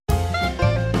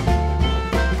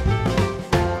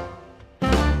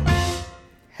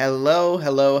Hello,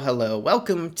 hello, hello.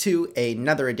 Welcome to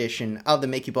another edition of the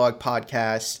Mickey Blog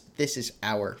Podcast. This is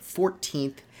our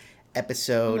 14th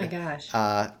episode. Oh my gosh.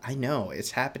 I know, it's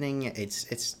happening. It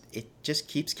just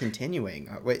keeps continuing.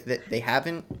 They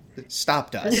haven't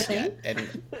stopped us yet.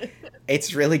 And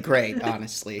it's really great,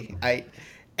 honestly.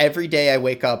 Every day I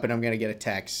wake up and I'm going to get a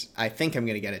text. I think I'm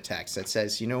going to get a text that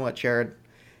says, you know what, Jared?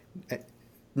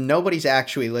 Nobody's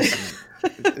actually listening.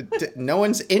 No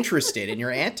one's interested in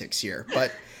your antics here,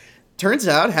 but turns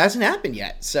out it hasn't happened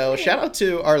yet. So shout out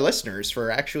to our listeners for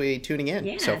actually tuning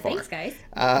in so far. Thanks, guys.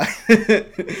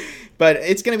 But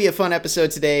it's going to be a fun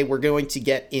episode today. We're going to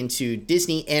get into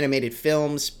Disney animated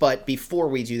films, but before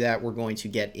we do that, we're going to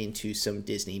get into some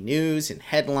Disney news and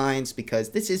headlines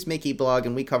because this is Mickey Blog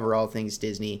and we cover all things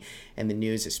Disney and the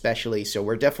news especially. So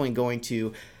we're definitely going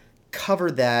to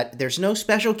cover that. There's no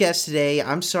special guest today.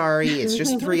 I'm sorry. It's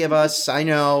just three of us. I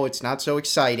know it's not so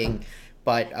exciting,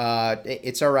 but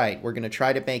it's all right. We're going to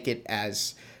try to make it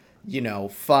as,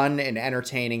 fun and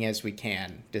entertaining as we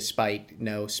can, despite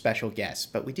no special guests.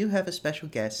 But we do have a special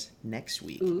guest next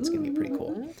week. It's going to be pretty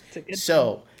cool.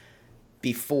 So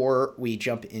before we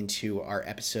jump into our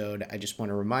episode, I just want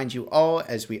to remind you all,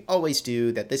 as we always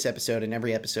do, that this episode and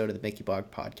every episode of the Mickey Blog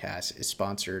Podcast is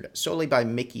sponsored solely by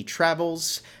Mickey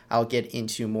Travels. I'll get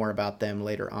into more about them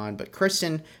later on. But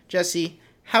Kristen, Jesse,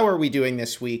 how are we doing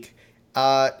this week?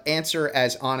 Answer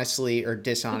as honestly or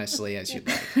dishonestly as you'd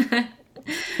like.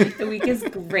 The week is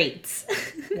great.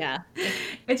 Yeah.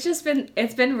 It's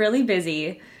been really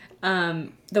busy.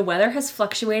 The weather has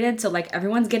fluctuated, so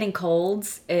everyone's getting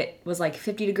colds. It was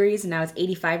 50 degrees and now it's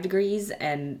 85 degrees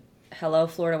and hello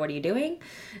Florida, what are you doing?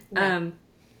 Yeah.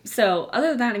 So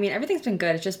other than that, everything's been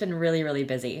good. It's just been really, really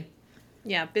busy.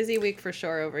 Yeah, busy week for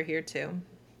sure over here too.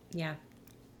 Yeah.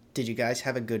 Did you guys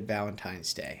have a good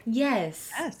Valentine's Day?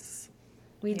 Yes. Yes.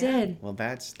 We did. Well,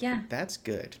 that's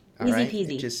good. Easy right?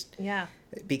 peasy.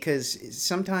 Because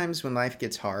sometimes when life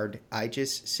gets hard, I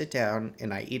just sit down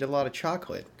and I eat a lot of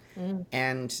chocolate.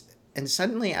 And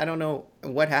suddenly, I don't know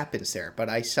what happens there, but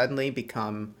I suddenly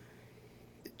become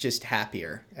just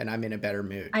happier and I'm in a better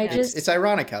mood. It's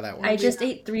ironic how that works. I just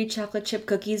ate 3 chocolate chip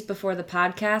cookies before the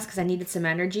podcast because I needed some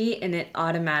energy, and it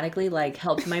automatically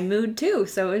helped my mood too.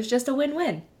 So it was just a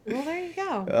win-win. Well, there you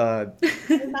go. I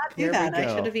did not do that.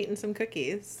 I should have eaten some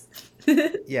cookies.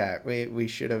 Yeah, we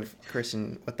should have,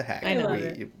 Kristen, what the heck? I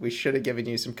know. We should have given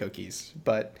you some cookies.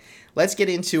 But let's get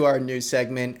into our news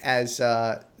segment. As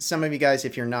some of you guys,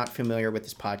 if you're not familiar with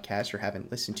this podcast or haven't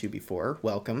listened to before,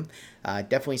 welcome.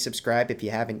 Definitely subscribe if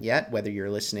you haven't yet, whether you're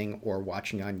listening or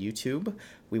watching on YouTube.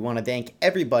 We want to thank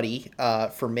everybody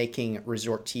for making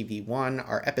Resort TV 1,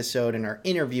 our episode and our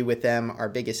interview with them, our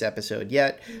biggest episode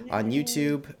yet on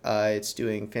YouTube. It's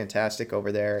doing fantastic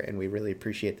over there, and we really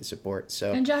appreciate the support.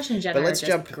 And Josh and Jenna are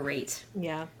just great.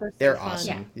 Yeah. They're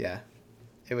awesome. Yeah.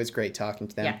 It was great talking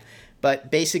to them. Yeah.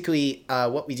 But basically,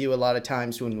 what we do a lot of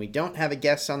times when we don't have a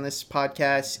guest on this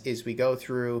podcast is we go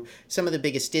through some of the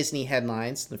biggest Disney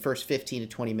headlines, the first 15 to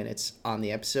 20 minutes on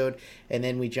the episode, and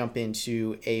then we jump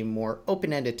into a more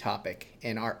open-ended topic.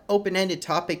 And our open-ended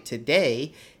topic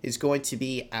today is going to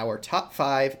be our top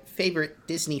 5 favorite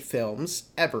Disney films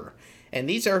ever. And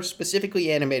these are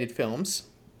specifically animated films.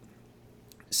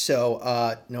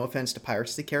 So, no offense to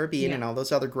Pirates of the Caribbean and all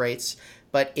those other greats.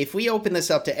 But if we open this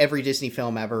up to every Disney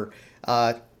film ever,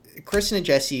 Kristen and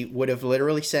Jesse would have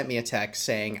literally sent me a text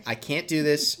saying, I can't do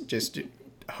this, just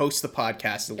host the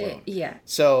podcast alone.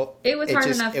 So it was hard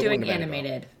enough doing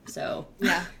animated, so.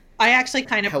 Yeah. I actually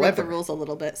kind of broke the rules a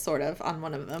little bit, sort of, on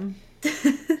one of them.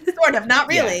 Sort of, not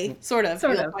really. Yeah. Sort of.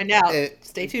 You'll find out.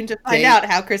 Stay tuned to find out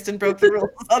how Kristen broke the rules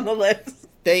on the list.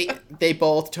 They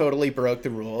both totally broke the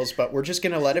rules, but we're just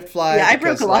going to let it fly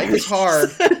because life is hard.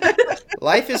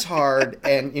 Life is hard,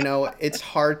 and, it's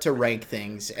hard to rank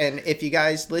things. And if you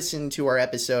guys listen to our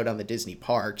episode on the Disney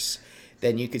parks,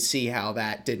 then you could see how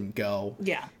that didn't go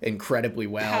incredibly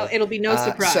well. It'll be no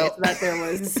surprise that there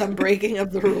was some breaking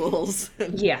of the rules.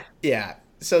 Yeah.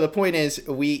 So the point is,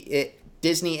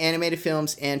 Disney animated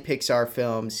films and Pixar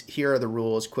films, here are the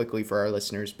rules quickly for our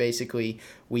listeners. Basically,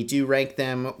 we do rank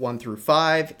them 1 through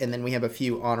 5, and then we have a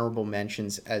few honorable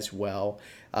mentions as well.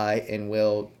 And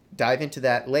we'll dive into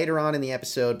that later on in the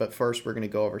episode, but first we're going to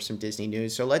go over some Disney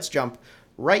news. So let's jump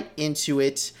right into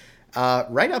it.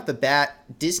 Right off the bat,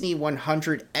 Disney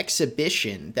 100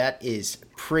 exhibition. That is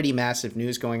pretty massive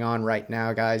news going on right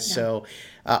now, guys. Yeah. So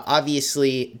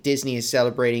obviously Disney is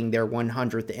celebrating their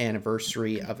 100th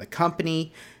anniversary of the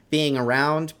company. being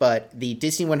around, but the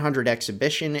Disney 100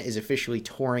 exhibition is officially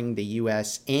touring the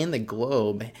US and the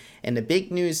globe. And the big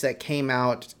news that came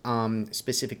out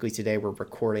specifically today, we're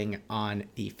recording on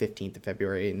the 15th of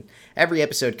February, and every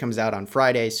episode comes out on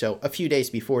Friday, so a few days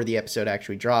before the episode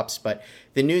actually drops. But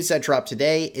the news that dropped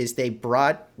today is they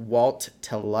brought Walt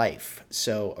to life.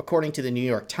 So according to the New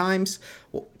York Times,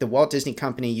 the Walt Disney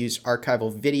Company used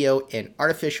archival video and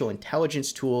artificial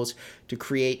intelligence tools to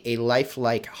create a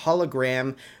lifelike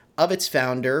hologram of its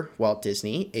founder, Walt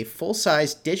Disney, a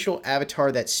full-size digital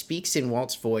avatar that speaks in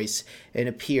Walt's voice and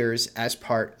appears as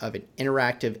part of an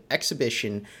interactive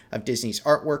exhibition of Disney's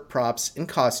artwork, props, and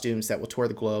costumes that will tour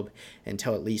the globe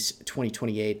until at least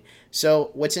 2028. So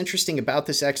what's interesting about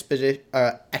this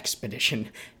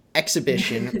exhibition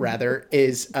rather,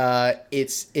 is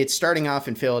it's starting off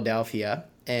in Philadelphia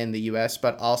in the U.S.,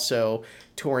 but also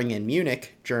touring in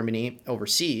Munich, Germany,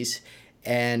 overseas.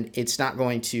 And it's not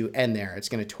going to end there. It's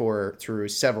going to tour through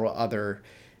several other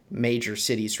major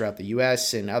cities throughout the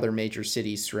U.S. and other major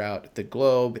cities throughout the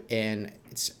globe. And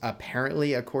it's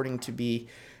apparently, according to the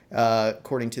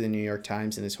New York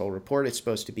Times in this whole report, it's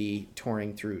supposed to be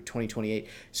touring through 2028.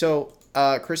 So,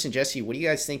 Chris and Jesse, what do you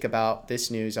guys think about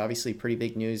this news? Obviously, pretty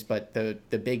big news, but the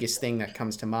biggest thing that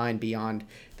comes to mind beyond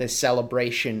the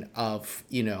celebration of,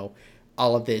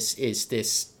 all of this is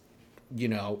this,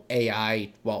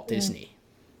 AI Walt Disney.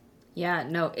 Yeah,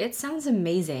 no, it sounds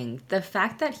amazing. The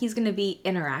fact that he's going to be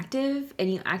interactive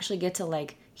and you actually get to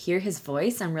hear his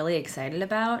voice, I'm really excited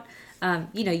about.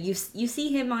 You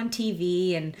see him on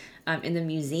TV and in the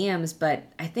museums, but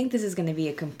I think this is going to be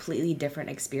a completely different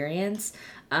experience.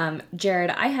 Jared,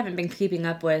 I haven't been keeping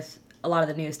up with a lot of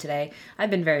the news today. I've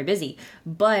been very busy,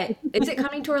 but is it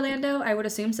coming to Orlando? I would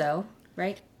assume so,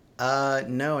 right?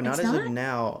 No, not as of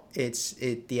now.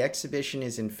 The exhibition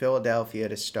is in Philadelphia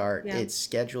to start. Yeah. It's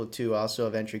scheduled to also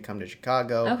eventually come to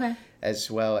Chicago, as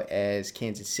well as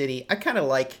Kansas City. I kind of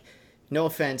like, no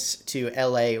offense to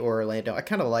LA or Orlando, I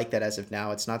kind of like that as of now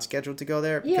it's not scheduled to go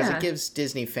there, because it gives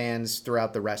Disney fans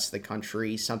throughout the rest of the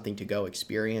country something to go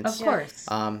experience. Of course.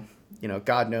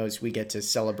 God knows we get to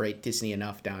celebrate Disney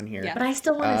enough down here. Yeah. But I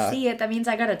still want to see it. That means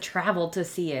I got to travel to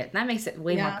see it. That makes it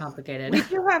way more complicated. We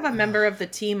do have a member of the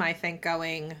team, I think,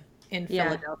 going in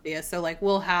Philadelphia. So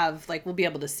we'll be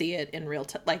able to see it in real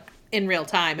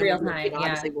time.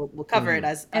 Obviously we'll cover it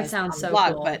as it sounds so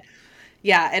vlog, cool. But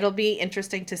yeah, it'll be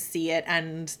interesting to see it.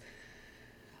 And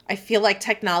I feel like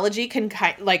technology can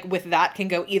with that can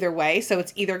go either way. So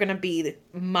it's either going to be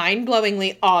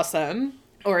mind-blowingly awesome,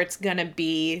 or it's going to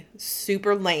be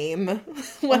super lame.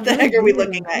 What the heck are we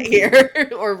looking at here?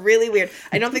 Or really weird.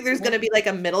 I don't think there's going to be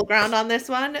a middle ground on this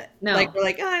one. No. We're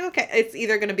okay. It's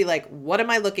either going to be what am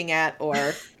I looking at?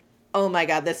 Or, oh my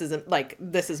God, this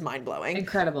is mind blowing.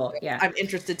 Incredible. Yeah. I'm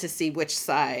interested to see which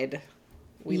side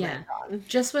we land on.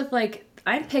 Just with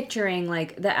I'm picturing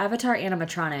the Avatar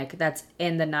animatronic that's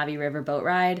in the Navi River boat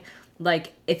ride.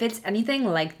 If it's anything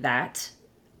like that,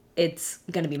 it's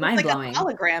going to be mind-blowing. It's a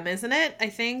hologram, isn't it? I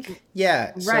think.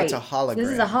 Yeah, so right. It's a hologram. This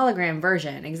is a hologram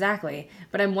version, exactly.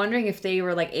 But I'm wondering if they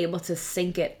were able to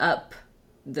sync it up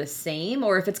the same,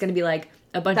 or if it's going to be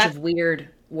a bunch of weird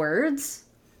words.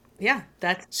 Yeah,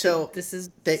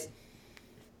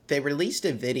 They released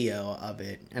a video of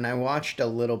it, and I watched a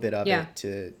little bit of it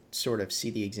to sort of see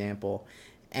the example.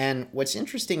 And what's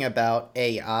interesting about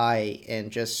AI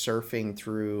and just surfing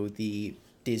through the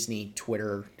Disney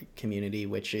Twitter community,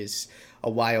 which is a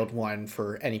wild one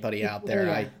for anybody out there.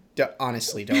 I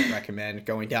honestly don't recommend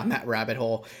going down that rabbit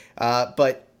hole.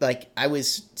 But I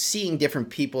was seeing different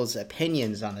people's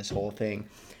opinions on this whole thing,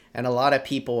 and a lot of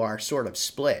people are sort of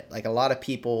split. A lot of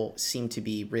people seem to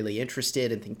be really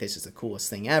interested and think this is the coolest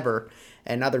thing ever,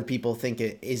 and other people think,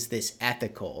 is this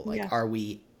ethical? Are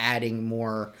we adding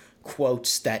more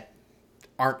quotes that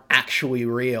aren't actually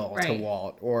real to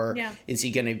Walt, or is he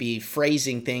going to be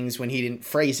phrasing things when he didn't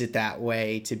phrase it that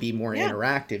way to be more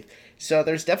interactive? So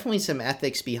there's definitely some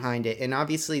ethics behind it, and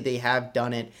obviously they have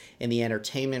done it in the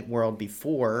entertainment world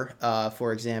before.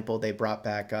 For example, they brought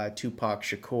back Tupac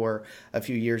Shakur a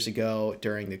few years ago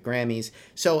during the Grammys.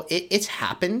 So it's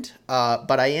happened,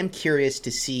 but I am curious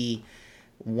to see,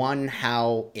 one,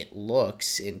 how it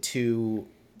looks, and two,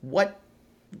 what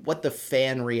the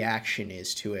fan reaction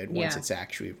is to it once it's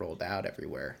actually rolled out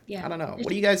everywhere. I don't know. What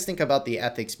do you guys think about the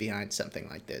ethics behind something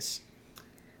like this?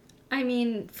 I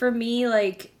mean, for me,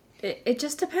 it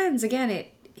just depends. Again,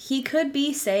 he could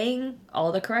be saying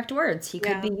all the correct words. He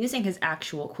could be using his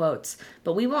actual quotes,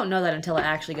 but we won't know that until it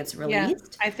actually gets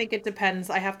released. I think it depends.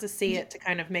 I have to see it to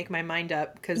kind of make my mind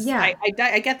up, because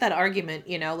I get that argument,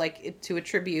 to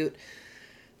attribute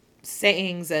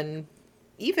sayings and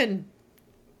even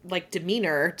like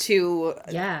demeanor to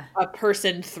Yeah. a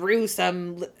person through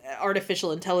some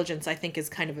artificial intelligence, I think is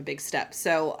kind of a big step.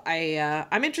 So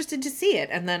I'm interested to see it,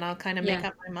 and then I'll kind of make Yeah.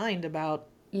 up my mind about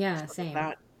Yeah, same.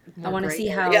 that I more want to gray see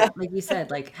area. how, like you said,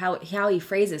 like how he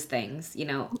phrases things. You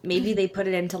know, maybe they put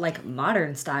it into like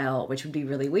modern style, which would be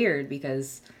really weird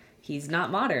because he's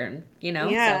not modern. You know,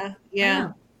 so Yeah, I don't yeah.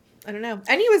 know. I don't know.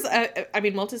 And he was, I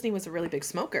mean, Walt Disney was a really big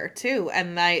smoker too,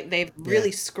 and they've Yeah.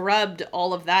 really scrubbed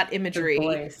all of that The imagery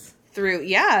voice. through,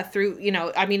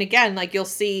 I mean, again, like you'll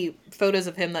see photos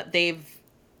of him that they've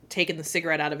taken the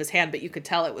cigarette out of his hand, but you could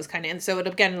tell it was kind of, and so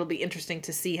it'll be interesting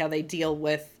to see how they deal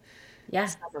with Yeah.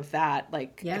 some of that.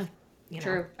 Like, Yeah. if,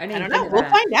 True. I I didn't don't think know. of We'll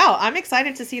that. find out. I'm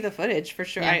excited to see the footage for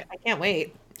sure. Yeah. I can't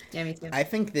wait. Yeah, me too. I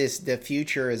think the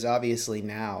future is obviously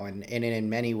now, and in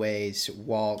many ways,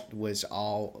 Walt was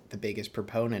all the biggest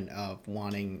proponent of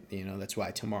wanting, that's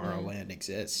why Tomorrowland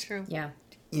exists. True. Yeah.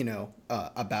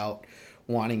 About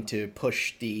wanting to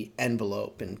push the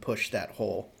envelope and push that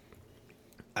whole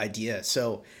idea.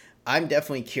 So I'm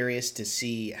definitely curious to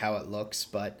see how it looks,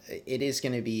 but it is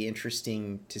going to be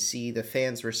interesting to see the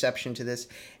fans' reception to this.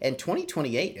 And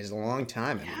 2028 is a long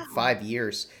time. I mean, 5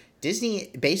 years. Disney,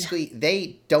 basically,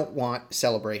 they don't want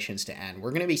celebrations to end.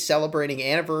 We're going to be celebrating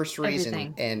anniversaries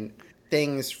Everything. and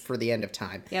things for the end of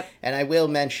time. Yep. And I will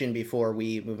mention, before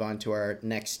we move on to our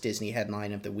next Disney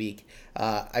headline of the week,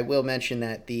 I will mention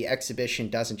that the exhibition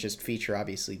doesn't just feature,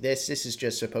 obviously, this. This is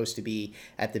just supposed to be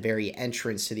at the very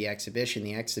entrance to the exhibition.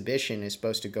 The exhibition is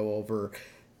supposed to go over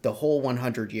the whole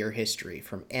 100-year history,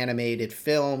 from animated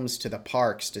films to the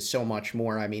parks to so much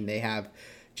more. I mean, they have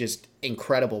just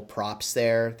incredible props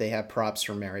there. They have props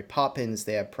from Mary Poppins.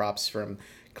 They have props from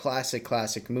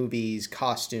classic movies,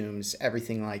 costumes,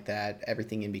 everything like that,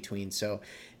 everything in between. So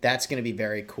that's going to be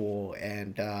very cool.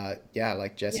 And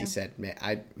like Jesse said,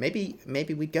 maybe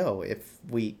we'd go if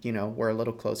we, we're a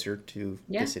little closer to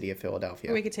the city of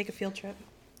Philadelphia. Or we could take a field trip.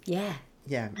 Yeah.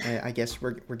 Yeah, I guess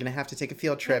we're going to have to take a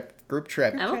field trip, group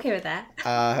trip. I'm okay with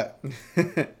that.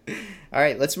 All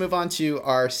right, let's move on to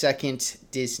our second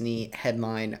Disney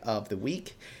headline of the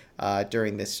week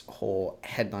during this whole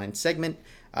headline segment.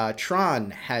 Tron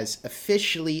has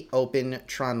officially opened.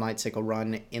 Tron Light Cycle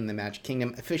Run in the Magic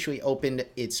Kingdom officially opened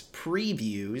its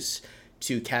previews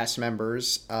to cast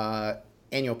members.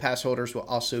 Annual pass holders will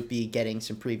also be getting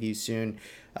some previews soon.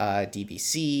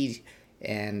 DVC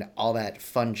and all that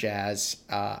fun jazz.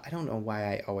 I don't know why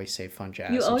I always say fun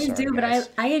jazz. You always do, but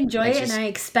I enjoy it and I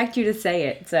expect you to say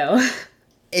it, so.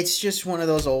 It's just one of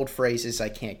those old phrases I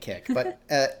can't kick, but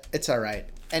it's all right.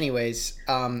 Anyways,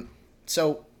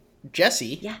 so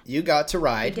Jesse, you got to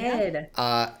ride. I did.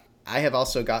 I have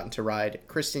also gotten to ride.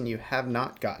 Kristen, you have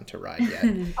not gotten to ride yet.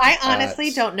 I honestly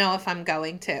don't know if I'm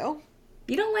going to.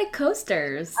 You don't like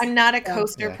coasters. I'm not a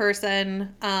coaster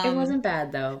person. It wasn't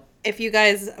bad, though. If you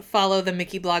guys follow the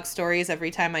Mickey blog stories, every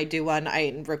time I do one,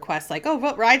 I request like, oh,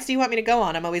 what rides do you want me to go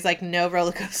on? I'm always like, no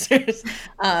roller coasters.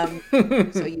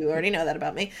 So you already know that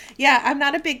about me. Yeah, I'm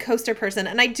not a big coaster person.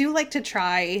 And I do like to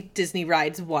try Disney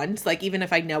rides once. Like, even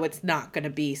if I know it's not going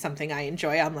to be something I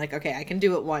enjoy, I'm like, okay, I can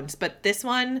do it once. But this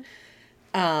one,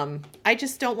 I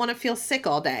just don't want to feel sick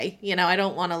all day. I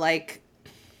don't want to like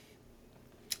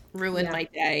ruin my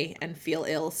day and feel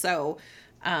ill. So...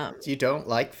 you don't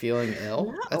like feeling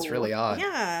ill? No. That's really odd.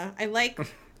 Yeah, I like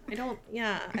No.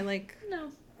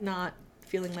 not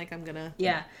feeling like I'm gonna.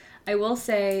 Yeah, I will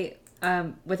say,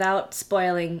 without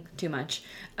spoiling too much,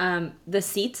 the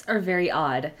seats are very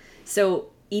odd. So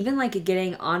even like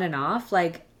getting on and off,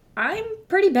 like I'm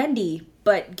pretty bendy,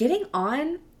 but getting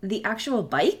on the actual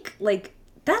bike, like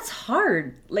that's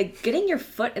hard. Like getting your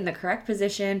foot in the correct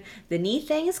position, the knee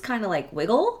things kind of like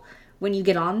wiggle when you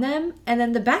get on them, and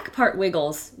then the back part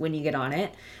wiggles when you get on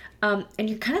it, and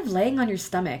you're kind of laying on your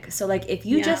stomach. So like if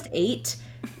you just ate,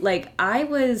 like I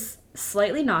was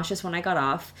slightly nauseous when I got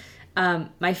off.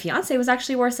 My fiance was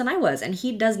actually worse than I was, and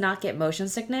he does not get motion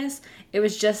sickness. It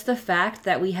was just the fact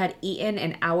that we had eaten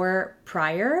an hour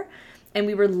prior, and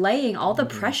we were laying all the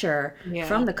pressure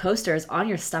from the coasters on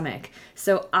your stomach.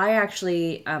 So I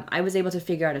actually, I was able to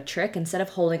figure out a trick. Instead of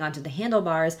holding onto the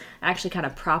handlebars, I actually kind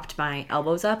of propped my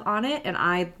elbows up on it, and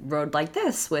I rode like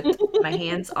this with my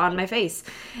hands on my face.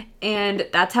 And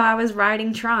that's how I was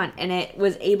riding Tron. And it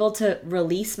was able to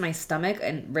release my stomach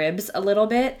and ribs a little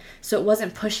bit, so it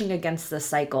wasn't pushing against the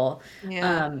cycle.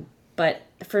 Yeah. But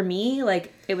for me,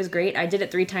 like, it was great. I did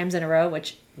it 3 times in a row,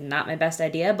 which not my best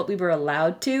idea, but we were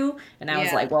allowed to. And I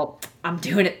was like, well, I'm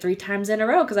doing it 3 times in a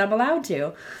row because I'm allowed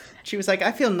to. She was like,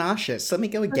 I feel nauseous. Let me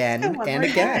go again and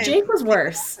again. Jake was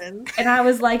worse. And I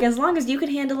was like, as long as you can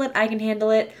handle it, I can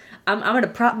handle it. I'm going to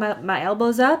prop my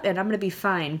elbows up and I'm going to be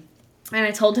fine. And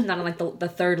I told him that on like the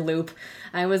third loop.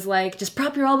 I was like, just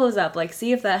prop your elbows up, like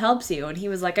see if that helps you. And he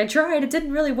was like, I tried, it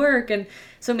didn't really work. And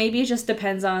so maybe it just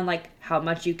depends on like how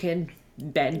much you can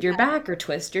bend your back or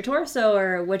twist your torso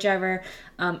or whichever.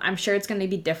 I'm sure it's going to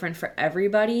be different for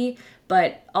everybody.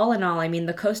 But all in all, I mean,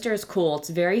 the coaster is cool. It's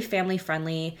very family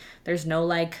friendly. There's no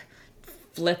like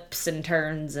flips and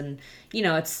turns and, you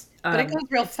know, it's... But it goes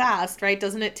real fast, right?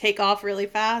 Doesn't it take off really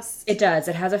fast? It does.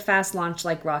 It has a fast launch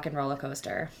like Rock and Roller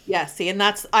Coaster. Yeah, see, and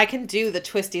that's, I can do the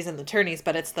twisties and the turnies,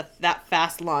 but it's that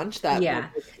fast launch that... Yeah.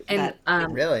 And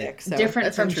really? Different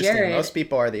That's from interesting. Jared. Most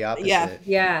people are the opposite.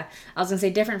 Yeah. I was going to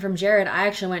say different from Jared. I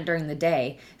actually went during the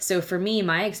day. So for me,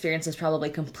 my experience is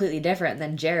probably completely different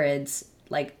than Jared's.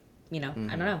 Like, you know,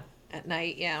 I don't know. At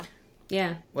night, yeah.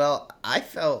 Yeah. Well, I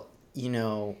felt,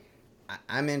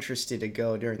 I'm interested to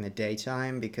go during the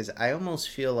daytime because I almost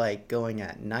feel like going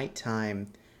at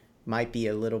nighttime might be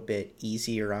a little bit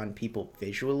easier on people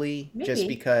visually. Maybe. Just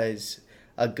because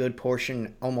a good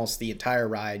portion, almost the entire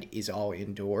ride, is all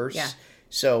indoors. Yeah.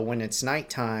 So when it's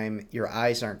nighttime, your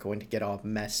eyes aren't going to get all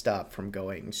messed up from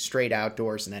going straight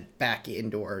outdoors and then back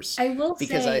indoors. I will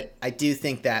because say... I do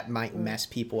think that might mess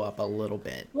people up a little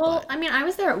bit. Well, I mean, I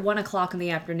was there at 1 o'clock in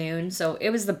the afternoon, so it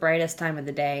was the brightest time of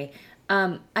the day.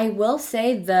 I will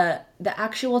say the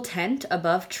actual tent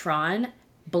above Tron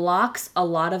blocks a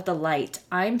lot of the light.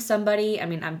 I'm somebody, I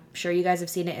mean, I'm sure you guys have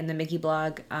seen it in the Mickey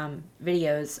blog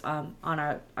videos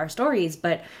on our stories,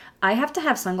 but I have to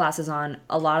have sunglasses on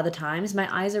a lot of the times.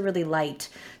 My eyes are really light,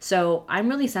 so I'm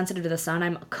really sensitive to the sun.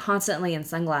 I'm constantly in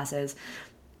sunglasses.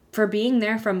 For being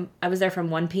there I was there from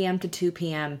 1 p.m. to 2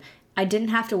 p.m., I didn't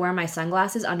have to wear my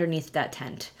sunglasses underneath that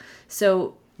tent.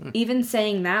 So even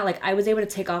saying that, like, I was able to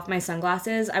take off my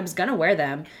sunglasses. I was gonna wear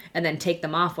them and then take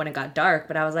them off when it got dark,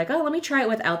 but I was like, oh, let me try it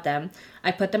without them.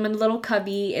 I put them in a little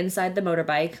cubby inside the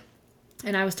motorbike,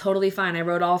 and I was totally fine. I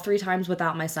rode all 3 times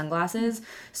without my sunglasses,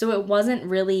 so it wasn't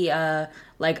really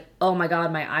like, oh my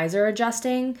god, my eyes are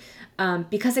adjusting,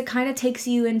 because it kind of takes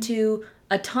you into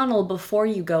a tunnel before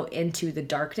you go into the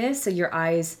darkness, so your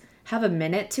eyes have a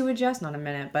minute to adjust, not a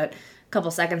minute, but a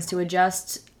couple seconds to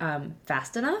adjust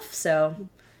fast enough. So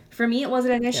for me, it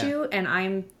wasn't an issue, and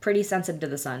I'm pretty sensitive to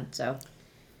the sun, so.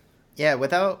 Yeah,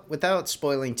 without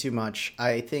spoiling too much,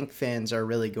 I think fans are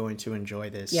really going to enjoy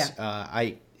this. Yeah.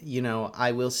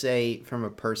 I will say from a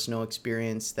personal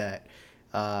experience that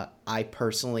I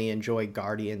personally enjoy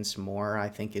Guardians more. I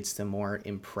think it's the more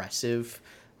impressive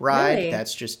ride. Really?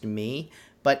 That's just me.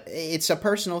 But it's a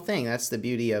personal thing. That's the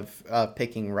beauty of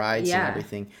picking rides and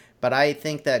everything. But I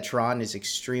think that Tron is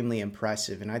extremely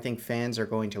impressive, and I think fans are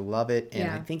going to love it, and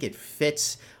I think it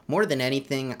fits, more than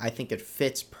anything, I think it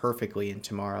fits perfectly in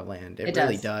Tomorrowland. It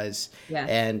really does. Yeah.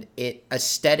 And it,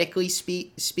 aesthetically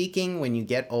speaking, when you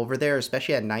get over there,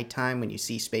 especially at nighttime, when you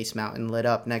see Space Mountain lit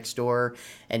up next door,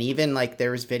 and even, like,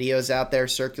 there's videos out there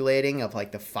circulating of,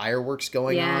 like, the fireworks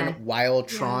going on while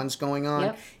Tron's going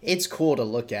on. It's cool to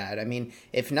look at. I mean,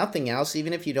 if nothing else,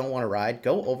 even if you don't want to ride,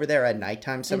 go over there at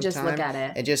nighttime sometime. And just look at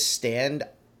it. And just stand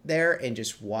there and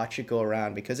just watch it go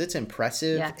around, because it's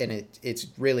impressive and it's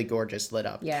really gorgeous lit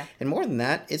up. Yeah. And more than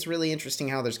that, it's really interesting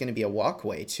how there's going to be a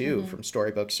walkway too from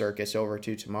Storybook Circus over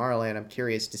to Tomorrowland. I'm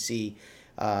curious to see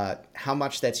how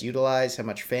much that's utilized, how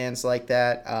much fans like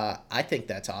that. I think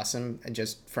that's awesome, and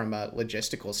just from a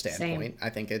logistical standpoint, I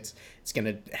think it's going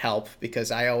to help, because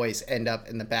I always end up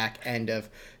in the back end of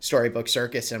Storybook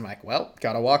Circus, and I'm like, well,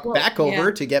 gotta walk back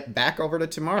over to get back over to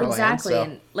Tomorrowland. Exactly. So.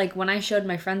 And like when I showed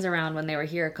my friends around when they were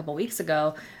here a couple weeks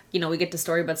ago, you know, we get to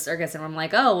Storybook Circus and I'm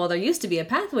like, oh, well, there used to be a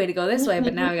pathway to go this way,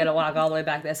 but now we got to walk all the way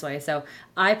back this way. So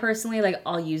I personally, like,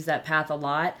 I'll use that path a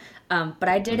lot. But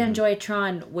I did enjoy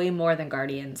Tron way more than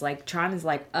Guardians. Like, Tron is,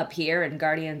 like, up here, and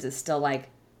Guardians is still, like,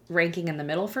 ranking in the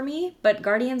middle for me. But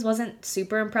Guardians wasn't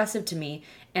super impressive to me.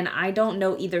 And I don't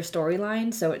know either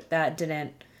storyline, so that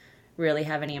didn't really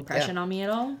have any impression on me at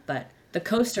all. But the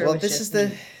coaster was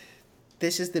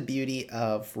This is the beauty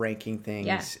of ranking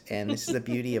things, and this is the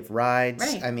beauty of rides.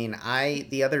 Right. I mean,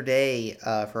 the other day,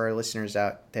 for our listeners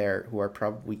out there who are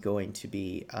probably going to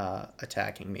be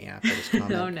attacking me after this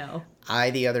comment. Oh, no.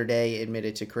 I, the other day,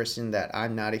 admitted to Kristen that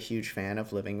I'm not a huge fan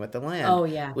of Living with the Land. Oh,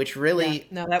 yeah. Which really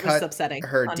No, that was upsetting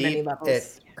her on deep. many levels.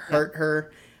 It hurt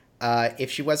her. If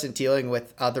she wasn't dealing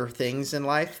with other things in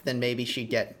life, then maybe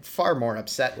she'd get far more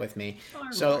upset with me.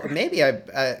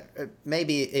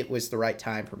 Maybe it was the right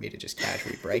time for me to just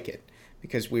casually break it,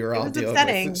 because we were all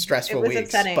dealing with stressful weeks. It was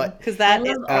upsetting, because that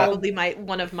is probably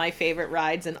one of my favorite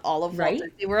rides in all of Walt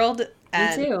Disney World.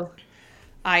 And me too.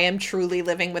 I am truly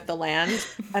living with the land,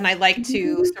 and I like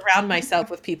to surround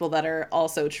myself with people that are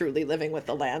also truly living with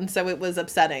the land. So it was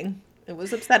upsetting. It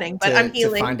was upsetting, but to, I'm to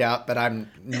healing. find out that I'm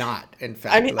not, in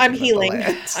fact, I'm living with the healing.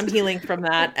 Lands. I'm healing from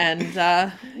that, and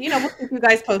we'll keep you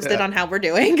guys posted on how we're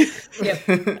doing Yep.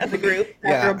 as a group after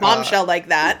Yeah, a bombshell like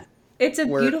that. It's a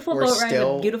beautiful we're boat ride with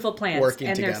still beautiful plants, working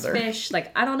and there's together. fish.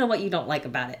 Like, I don't know what you don't like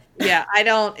about it. Yeah, I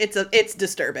don't. It's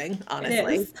disturbing, It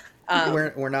honestly. is.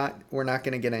 We're not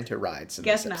going to get into rides in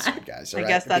Guess this not. episode, guys. I all right?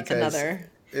 guess that's Because another.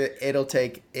 It'll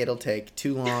take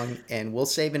too long, and we'll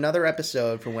save another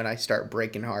episode for when I start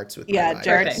breaking hearts with my Yeah, rides.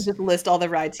 Jared Perfect. can just list all the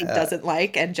rides he doesn't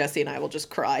like, and Jesse and I will just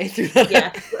cry through that.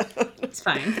 Yeah. episode. It's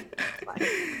fine.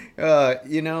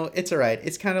 It's all right.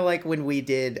 It's kind of like when we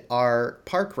did our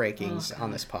park rankings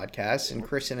on this podcast, and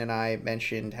Kristen and I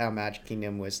mentioned how Magic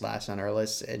Kingdom was last on our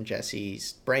list, and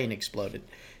Jesse's brain exploded.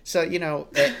 So,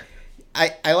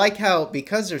 I like how,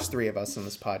 because there's three of us on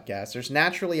this podcast, there's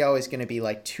naturally always going to be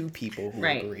like two people who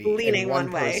Right. agree. Leaning and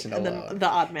one way, person and alone. then the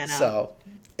odd man out. So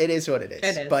it is what it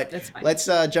is. It is. But It's fine. let's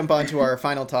jump on to our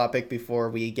final topic before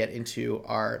we get into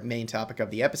our main topic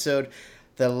of the episode.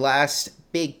 The last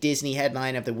big Disney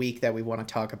headline of the week that we want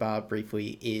to talk about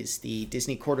briefly is the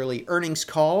Disney quarterly earnings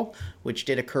call, which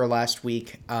did occur last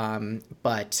week,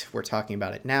 but we're talking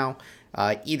about it now.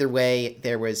 Either way,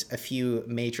 there was a few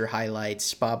major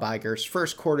highlights. Bob Iger's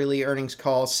first quarterly earnings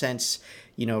call since,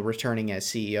 returning as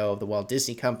CEO of the Walt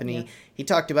Disney Company. Yeah. He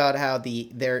talked about how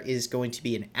there is going to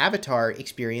be an Avatar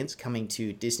experience coming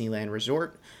to Disneyland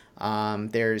Resort.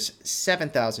 There's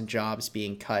 7,000 jobs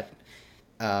being cut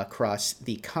across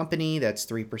the company. That's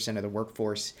 3% of the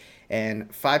workforce. And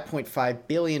 $5.5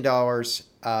 billion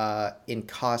in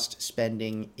cost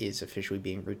spending is officially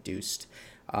being reduced.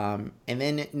 And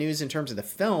then news in terms of the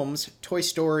films, Toy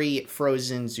Story,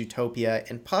 Frozen, Zootopia,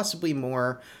 and possibly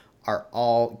more are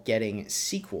all getting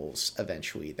sequels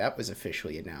eventually. That was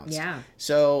officially announced. Yeah.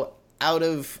 So out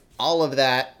of all of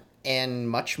that and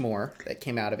much more that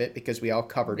came out of it, because we all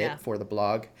covered Yeah. it for the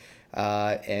blog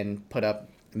and put up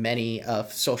many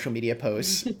social media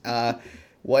posts,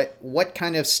 what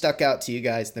kind of stuck out to you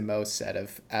guys the most out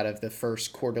of the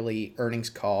first quarterly earnings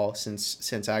call since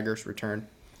Iger's return?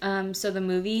 So the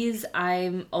movies,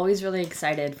 I'm always really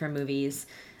excited for movies.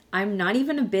 I'm not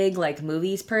even a big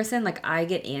movies person. I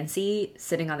get antsy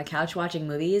sitting on the couch watching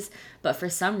movies, but for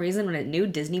some reason when a new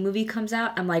Disney movie comes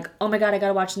out, I'm like, "Oh my god, I got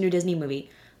to watch the new Disney movie."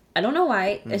 I don't know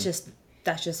why. That's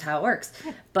just how it works.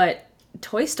 But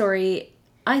Toy Story,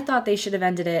 I thought they should have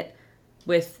ended it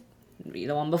with the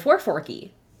one before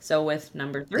Forky. So with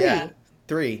number 3. Yeah,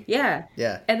 3. Yeah.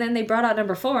 Yeah. And then they brought out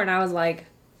number 4 and I was like,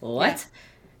 "What?" Yeah.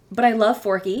 But I love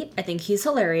Forky. I think he's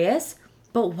hilarious.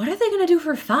 But what are they going to do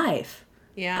for 5?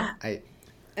 Yeah, I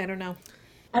I don't know.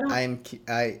 I'm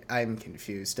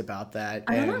confused about that.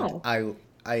 I don't know.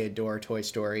 I adore Toy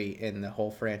Story and the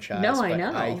whole franchise. No, I but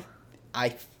know. I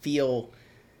feel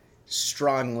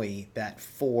strongly that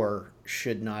 4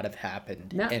 should not have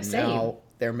happened, No, and same. now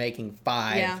they're making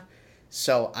 5. Yeah.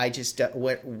 So I just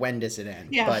when does it end?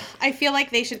 Yeah, But I feel like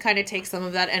they should kind of take some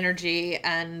of that energy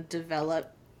and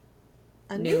develop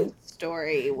a new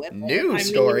story with New it.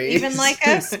 stories. Even like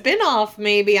a spin-off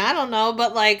maybe. I don't know,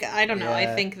 but I don't know. I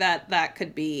Yeah. think that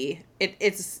could be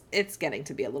it's getting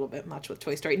to be a little bit much with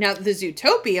Toy Story. Now the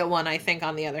Zootopia one, I think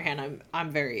on the other hand, I'm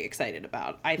very excited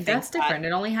about. I think That's different.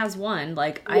 It only has one.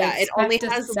 Yeah, it only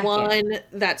expect a has second. one.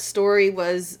 That story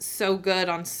was so good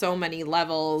on so many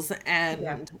levels, and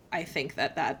Yeah. I think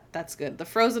that's good. The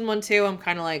Frozen one too. I'm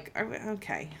kind of like,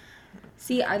 okay.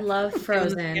 See, I love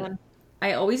Frozen.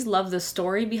 I always love the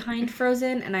story behind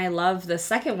Frozen, and I love the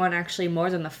second one actually more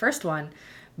than the first one.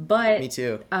 But me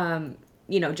too.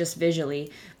 Just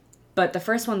visually. But the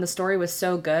first one, the story was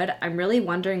so good. I'm really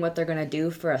wondering what they're gonna do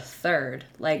for a third.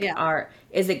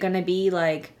 Is it gonna be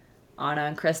like Anna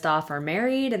and Kristoff are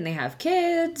married and they have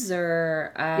kids,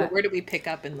 or Where do we pick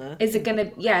up in the? is it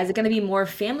gonna be more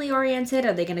family oriented?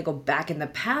 Are they gonna go back in the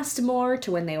past more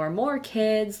to when they were more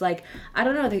kids? I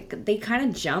don't know. They kind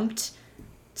of jumped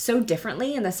so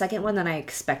differently in the second one than I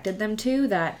expected them to,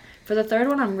 that for the third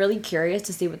one I'm really curious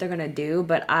to see what they're gonna do,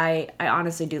 but I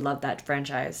honestly do love that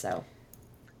franchise. So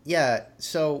Yeah,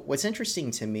 so what's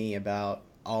interesting to me about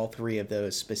all three of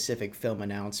those specific film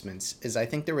announcements is I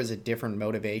think there was a different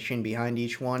motivation behind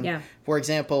each one. Yeah. For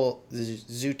example,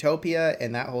 Zootopia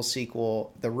and that whole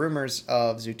sequel, the rumors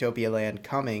of Zootopia Land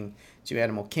coming to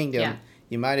Animal Kingdom, Yeah.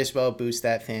 you might as well boost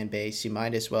that fan base. You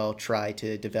might as well try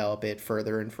to develop it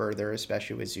further and further,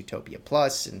 especially with Zootopia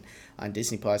Plus and on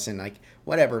Disney Plus and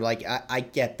whatever. I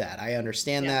get that. I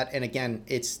understand that. And again,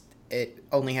 it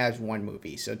only has one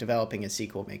movie, so developing a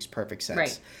sequel makes perfect sense.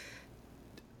 Right.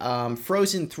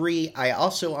 Frozen 3, I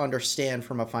also understand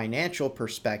from a financial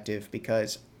perspective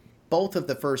because both of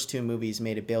the first two movies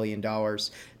made $1 billion.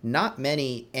 Not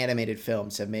many animated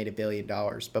films have made $1 billion,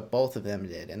 but both of them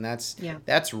did, and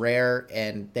that's rare.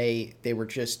 And they were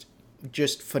just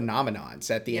phenomenons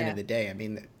at the end of the day.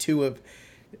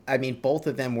 I mean, both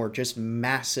of them were just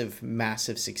massive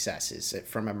successes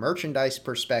from a merchandise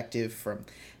perspective, from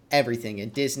everything.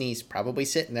 And Disney's probably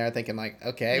sitting there thinking like,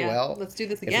 okay, well, let's do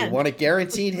this again. If we want a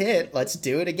guaranteed hit, let's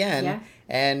do it again. Yeah.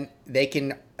 And they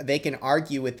can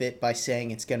argue with it by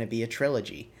saying it's going to be a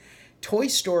trilogy. Toy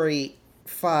Story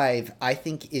 5, I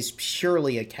think, is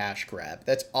purely a cash grab.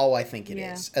 That's all I think it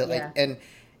is. And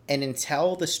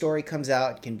until the story comes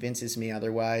out and convinces me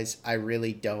otherwise, I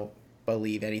really don't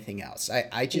believe anything else.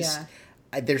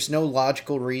 There's no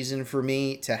logical reason for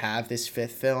me to have this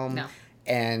fifth film. No.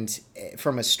 And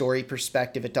from a story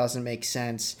perspective, it doesn't make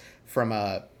sense. From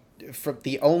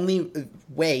the only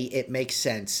way it makes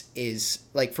sense is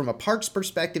like from a parks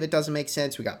perspective, it doesn't make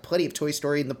sense. We got plenty of Toy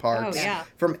Story in the parks. Oh, yeah.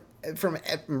 From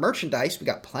merchandise, we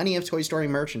got plenty of Toy Story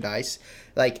merchandise.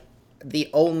 Like, the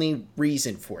only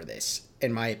reason for this,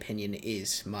 in my opinion,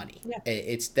 is money. Yeah.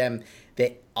 It's them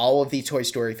that all of the Toy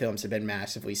Story films have been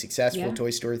massively successful. Yeah. Toy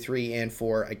Story 3 and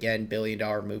 4, again, $1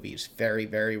 billion movies. Very,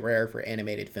 very rare for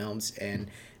animated films, and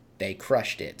they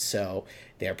crushed it. So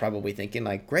they're probably thinking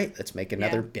like, great, let's make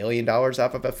another $1 billion off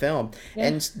of a film.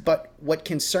 Yeah. But what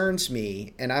concerns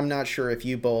me, and I'm not sure if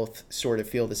you both sort of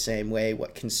feel the same way,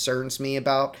 what concerns me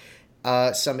about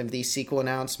some of these sequel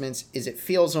announcements is it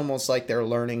feels almost like they're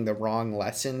learning the wrong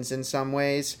lessons in some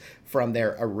ways from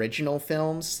their original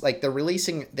films. Like they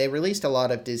released a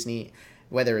lot of Disney,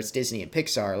 whether it's Disney and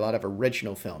Pixar, a lot of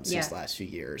original films these last few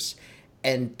years.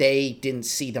 And they didn't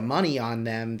see the money on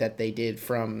them that they did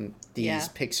from these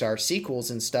Pixar sequels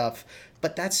and stuff.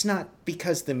 But that's not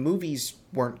because the movies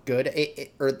weren't good.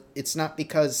 Or it's not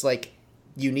because like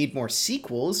you need more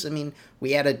sequels. I mean,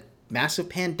 we had a massive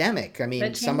pandemic. I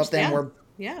mean, some of them were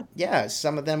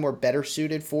some of them were better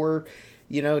suited for,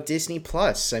 Disney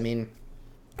Plus. I mean,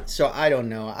 so I don't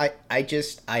know.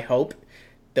 I hope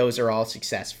those are all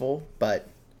successful, but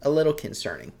a little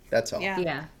concerning. That's all.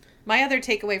 Yeah. My other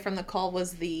takeaway from the call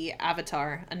was the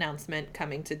Avatar announcement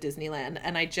coming to Disneyland,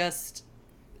 and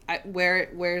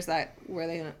where's that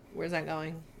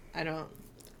going?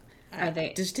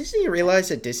 Does Disney realize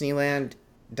that Disneyland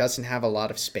doesn't have a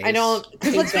lot of space? I don't,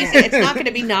 because let's face it, it's not going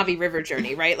to be Na'vi River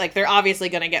Journey, right? Like, they're obviously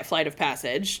going to get Flight of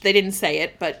Passage. They didn't say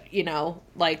it, but,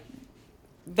 like,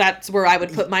 that's where I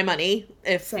would put my money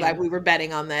if we were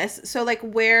betting on this. So, like,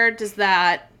 where does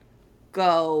that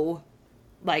go?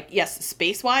 Like, yes,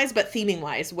 space-wise, but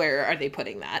theming-wise, where are they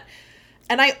putting that?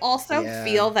 And I also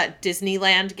feel that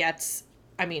Disneyland gets,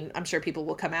 I mean, I'm sure people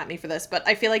will come at me for this, but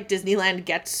I feel like Disneyland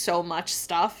gets so much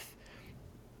stuff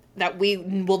that we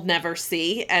will never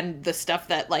see, and the stuff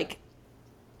that, like,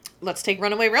 let's take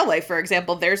Runaway Railway, for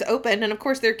example. There's open, and of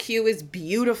course their queue is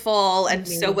beautiful and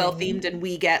so well themed, and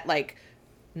we get, like,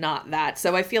 not that.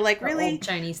 So I feel like really old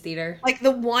Chinese theater, like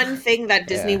the one thing that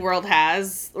Disney World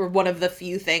has, or one of the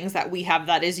few things that we have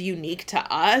that is unique to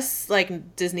us,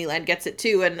 like Disneyland gets it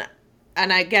too.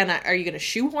 And again, are you going to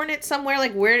shoehorn it somewhere?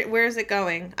 Like where is it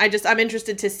going? I'm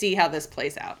interested to see how this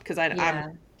plays out, because I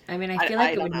feel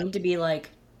like it would need to be like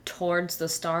towards the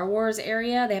Star Wars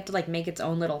area. They have to like make its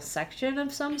own little section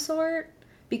of some sort,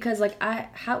 because like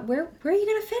where are you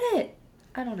going to fit it?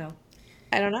 I don't know.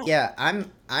 Yeah,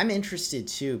 I'm interested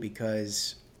too,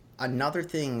 because another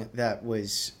thing that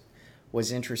was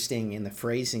interesting in the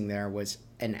phrasing there was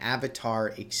an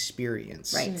Avatar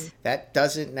experience. Right. That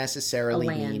doesn't necessarily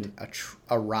mean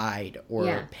a ride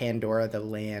or Pandora the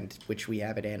Land, which we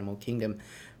have at Animal Kingdom.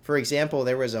 For example,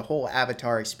 there was a whole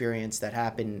Avatar experience that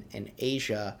happened in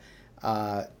Asia,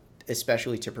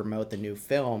 especially to promote the new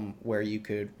film, where you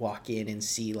could walk in and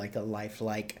see like a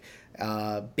lifelike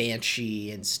banshee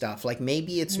and stuff. Like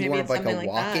maybe it's more of like a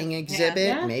walking exhibit.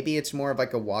 Yeah. Maybe it's more of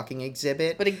like a walking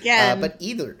exhibit. But again,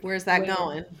 where's that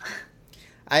going?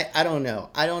 I don't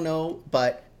know,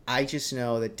 but I just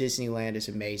know that Disneyland is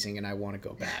amazing and I want to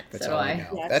go back. That's all I know.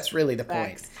 Yes. That's really the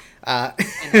point.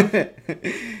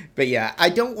 But yeah, I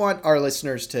don't want our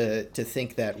listeners to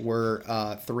think that we're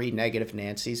three negative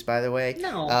Nancys, by the way.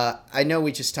 No. I know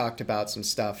we just talked about some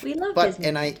stuff. We love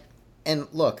Disney. And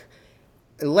look,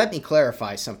 let me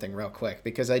clarify something real quick,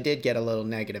 because I did get a little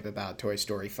negative about Toy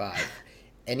Story 5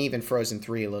 and even Frozen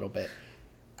 3 a little bit.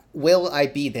 Will I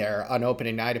be there on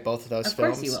opening night of both of those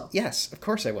films? Of course you will. Yes, of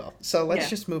course I will. So let's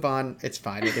just move on. It's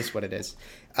fine. It is what it is.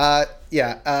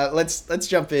 Let's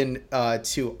jump in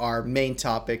to our main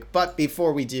topic. But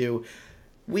before we do,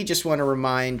 we just want to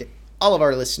remind all of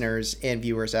our listeners and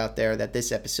viewers out there that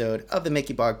this episode of the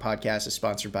Mickey Bog Podcast is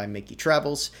sponsored by Mickey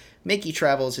Travels. Mickey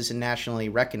Travels is a nationally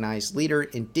recognized leader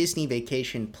in Disney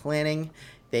vacation planning.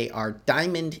 They are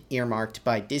diamond earmarked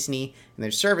by Disney, and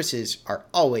their services are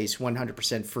always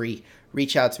 100% free.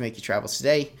 Reach out to Mickey Travels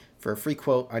today for a free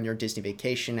quote on your Disney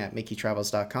vacation at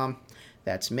MickeyTravels.com.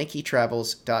 That's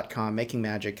MickeyTravels.com, making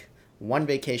magic one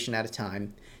vacation at a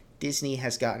time. Disney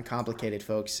has gotten complicated,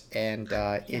 folks, and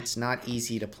it's not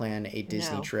easy to plan a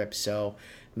Disney trip, so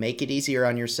make it easier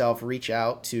on yourself. Reach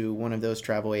out to one of those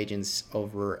travel agents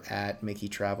over at Mickey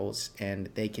Travels,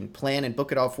 and they can plan and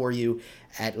book it all for you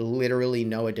at literally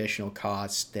no additional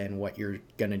cost than what you're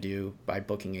going to do by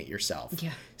booking it yourself.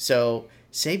 Yeah. So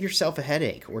save yourself a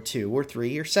headache or 2 or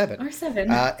 3 or 7. Or 7.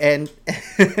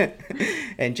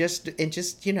 And just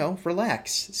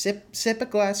relax. Sip a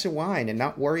glass of wine and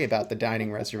not worry about the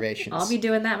dining reservations. I'll be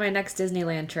doing that my next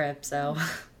Disneyland trip, so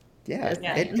yeah,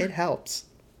 it helps.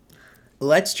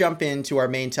 Let's jump into our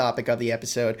main topic of the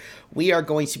episode. We are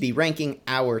going to be ranking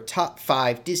our top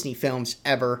 5 Disney films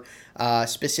ever,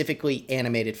 specifically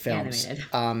animated films.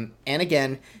 And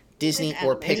again, Disney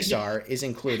or Pixar is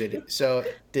included. So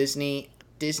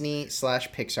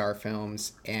Disney/Pixar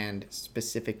films, and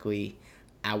specifically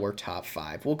our top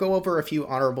 5. We'll go over a few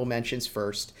honorable mentions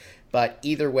first, but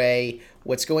either way,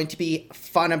 what's going to be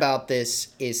fun about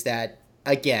this is that,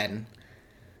 again,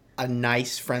 a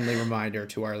nice friendly reminder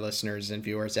to our listeners and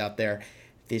viewers out there,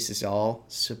 this is all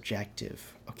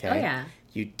subjective, okay? Oh, yeah.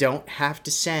 You don't have to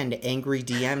send angry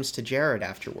DMs to Jared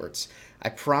afterwards. I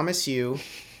promise you,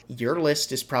 your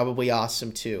list is probably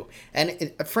awesome too.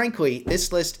 And frankly,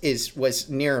 this list was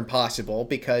near impossible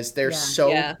because there's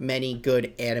so many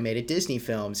good animated Disney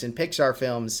films and Pixar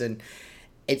films, and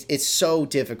it's so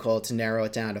difficult to narrow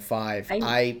it down to 5.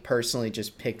 I personally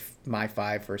just picked my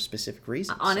 5 for a specific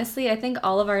reason. Honestly, I think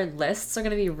all of our lists are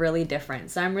going to be really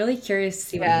different. So I'm really curious to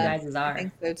see what you guys' are. I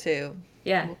think so too.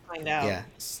 Yeah. We'll find out. Yeah.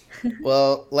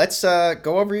 Well, let's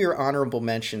go over your honorable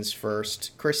mentions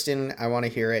first. Kristen, I want to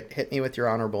hear it. Hit me with your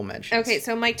honorable mentions. Okay,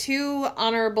 so my 2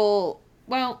 honorable...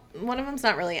 Well, one of them's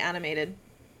not really animated.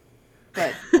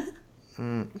 But...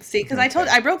 See, because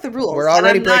I broke the rules. We're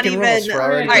already breaking rules.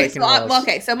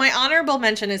 Okay, so my honorable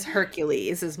mention is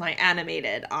Hercules, is my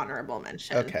animated honorable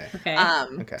mention. Okay.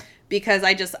 Because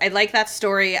I like that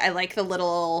story. I like the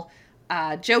little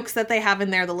jokes that they have in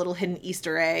there, the little hidden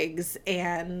Easter eggs,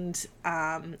 and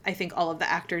I think all of the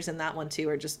actors in that one too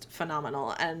are just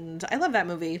phenomenal. And I love that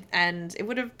movie, and it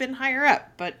would have been higher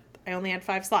up, but I only had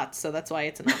 5 slots, so that's why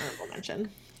it's an honorable mention.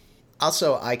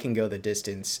 Also, I Can Go the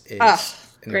Distance is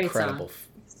an incredible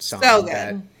song so good.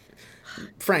 That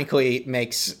frankly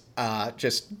makes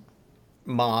just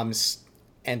moms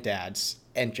and dads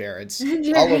and Jared's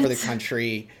all over the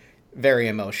country very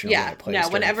emotional. Yeah,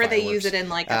 whenever they use it in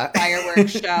like a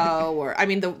fireworks show, or I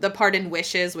mean the part in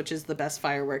Wishes, which is the best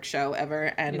fireworks show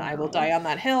ever, and I Will Die on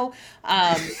That Hill.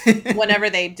 Whenever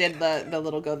they did the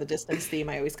little Go the Distance theme,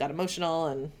 I always got emotional,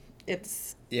 and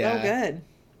it's so good.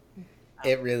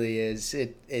 It really is.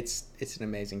 It's an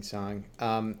amazing song.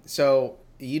 So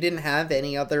you didn't have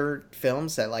any other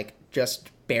films that like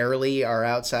just barely are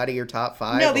outside of your top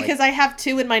 5? No, because I have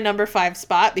 2 in my number 5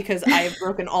 spot because I have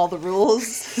broken all the rules.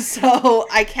 So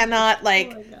I cannot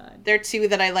there are 2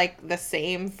 that I like the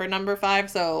same for number 5.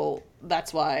 So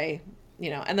that's why,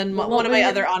 and then one of my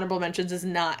other honorable mentions is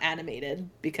not animated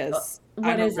because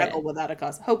I'm a rebel without a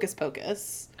cause. Hocus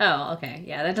Pocus. Oh, okay.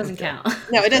 Yeah, that doesn't count.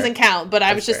 No, it doesn't count. But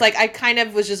I was just I kind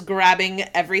of was just grabbing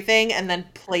everything and then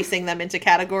placing them into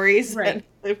categories. Right.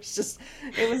 It was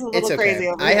a little crazy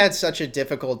over I had such a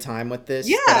difficult time with this.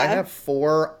 Yeah. That I have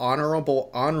 4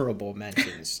 honorable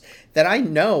mentions that I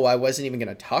know I wasn't even going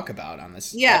to talk about on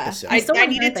this episode. I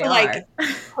needed to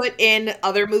put in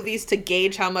other movies to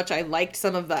gauge how much I liked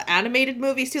some of the animated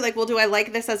movies too. Like, well, do I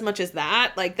like this as much as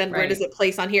that? Like, then where does it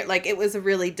place on here? Like, it was a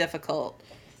really difficult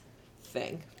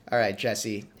thing. All right,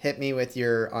 Jesse, hit me with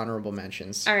your honorable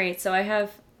mentions. All right, so I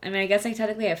guess I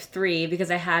technically have 3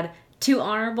 because I had 2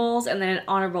 honorables and then an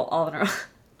honorable.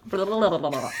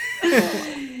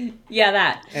 Yeah,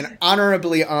 that. An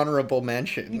honorably honorable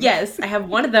mention. Yes, I have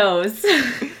one of those.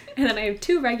 And then I have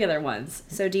 2 regular ones.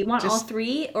 So do you want all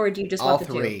 3 or do you just want the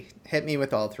 2? All 3. Hit me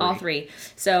with all 3. All 3.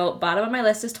 So bottom of my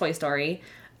list is Toy Story.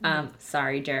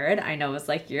 Sorry, Jared. I know it's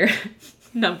like your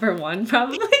number 1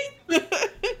 probably.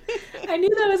 I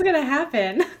knew that was going to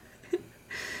happen.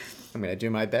 I'm going to do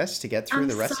my best to get through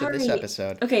the rest of this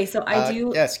episode. Okay, so I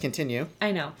do... Yes, continue.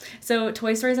 I know. So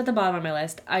Toy Story is at the bottom of my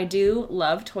list. I do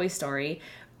love Toy Story,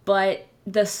 but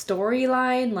the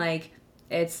storyline,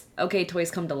 it's, okay,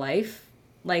 toys come to life.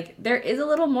 There is a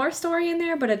little more story in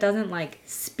there, but it doesn't,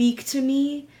 speak to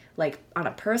me, on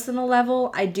a personal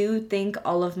level. I do think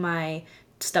all of my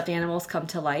stuffed animals come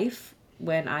to life,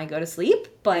 when I go to sleep,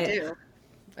 but I do.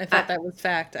 I thought that was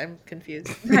fact. I'm confused.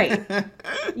 right.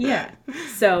 Yeah.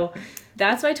 So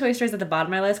that's why Toy Story's at the bottom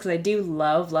of my list, because I do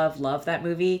love, love, love that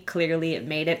movie. Clearly it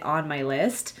made it on my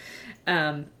list.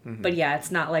 But yeah,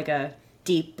 it's not like a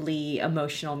deeply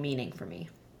emotional meaning for me.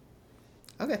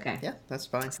 Okay. Yeah, that's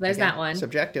fine. So there's that one.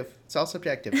 Subjective. It's all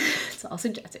subjective. It's all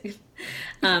subjective.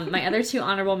 My other two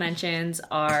honorable mentions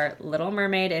are Little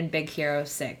Mermaid and Big Hero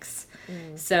 6.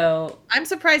 So I'm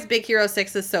surprised Big Hero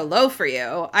 6 is so low for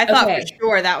you. I thought for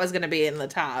sure that was going to be in the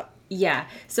top. yeah.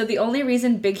 So the only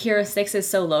reason Big Hero 6 is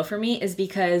so low for me is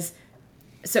because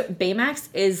Baymax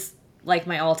is like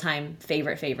my all-time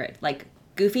favorite. Like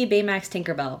Goofy, Baymax,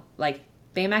 Tinkerbell. Like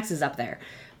Baymax is up there.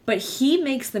 But he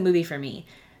makes the movie for me.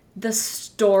 The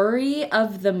story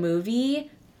of the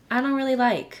movie, I don't really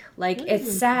like. Like,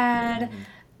 it's sad.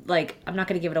 Like, I'm not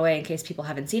going to give it away in case people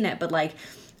haven't seen it, but like,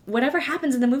 whatever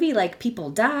happens in the movie, like, people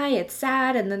die, it's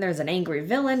sad, and then there's an angry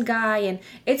villain guy, and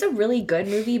it's a really good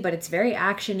movie, but it's very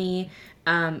action-y.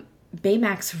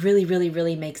 Baymax really, really,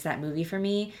 really makes that movie for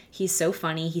me. He's so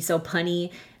funny, he's so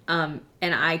punny, and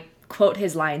I quote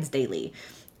his lines daily.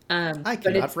 I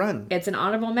cannot run. It's an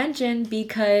honorable mention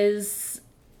because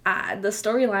the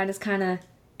storyline is kind of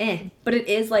but it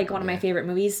is like one of my favorite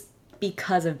movies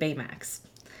because of Baymax.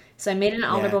 So I made an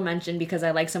honorable mention because I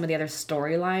like some of the other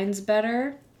storylines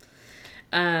better.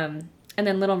 And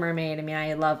then Little Mermaid, I mean,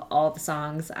 I love all the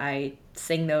songs. I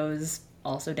sing those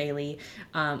also daily.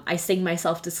 I sing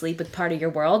myself to sleep with Part of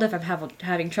Your World if I'm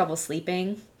having trouble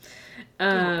sleeping.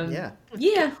 Yeah.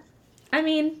 I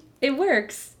mean, it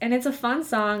works. And it's a fun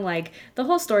song. Like, the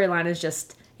whole storyline is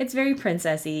just, it's very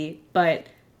princessy, but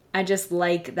I just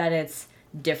like that it's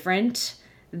different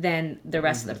than the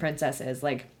rest of the princesses.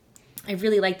 Like, I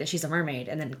really like that she's a mermaid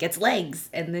and then gets legs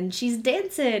and then she's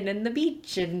dancing in the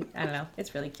beach and I don't know,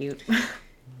 it's really cute.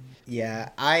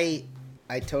 Yeah, I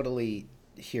totally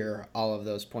hear all of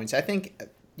those points. I think,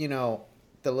 The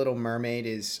Little Mermaid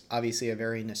is obviously a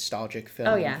very nostalgic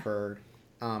film for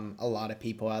a lot of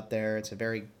people out there. It's a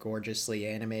very gorgeously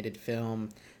animated film.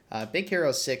 Big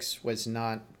Hero 6 was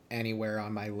not anywhere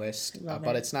on my list,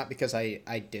 but it's not because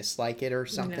I dislike it or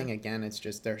something. No. Again, it's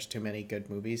just there's too many good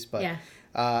movies. But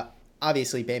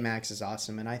obviously Baymax is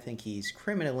awesome, and I think he's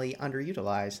criminally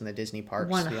underutilized in the Disney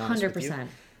parks. 100%.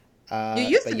 You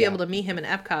used to be able to meet him in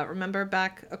Epcot, remember,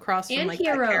 back across from like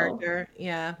Hero. That character.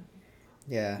 Yeah,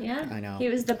 I know. He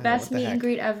was the best meet and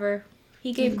greet ever.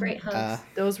 He gave great hugs.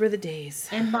 Those were the days.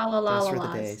 And those were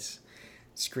the days.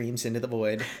 Screams into the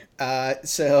void.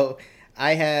 So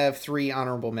I have 3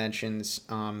 honorable mentions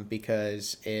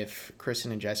because if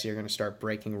Kristen and Jesse are going to start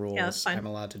breaking rules, I'm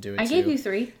allowed to do it too. I gave you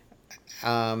 3.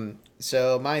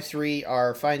 So my 3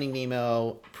 are Finding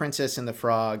Nemo, Princess and the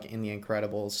Frog, and The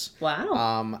Incredibles.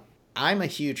 Wow. I'm a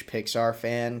huge Pixar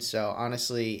fan, so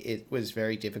honestly, it was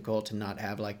very difficult to not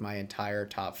have like my entire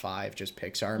top 5 just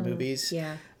Pixar movies.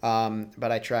 Yeah.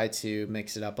 But I tried to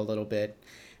mix it up a little bit.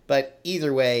 But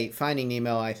either way, Finding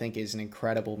Nemo, I think, is an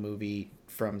incredible movie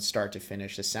from start to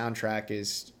finish. The soundtrack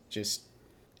is just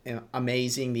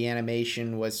amazing. The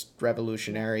animation was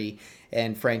revolutionary.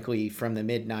 And frankly, from the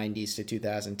mid-90s to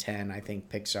 2010, I think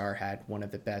Pixar had one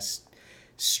of the best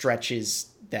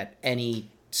stretches that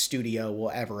any studio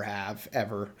will ever have,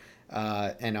 ever.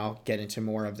 And I'll get into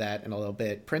more of that in a little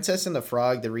bit. Princess and the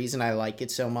Frog, the reason I like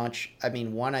it so much, I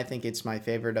mean, one, I think it's my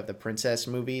favorite of the princess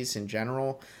movies in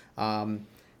general,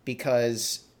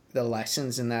 because the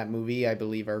lessons in that movie, I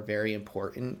believe, are very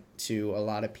important to a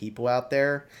lot of people out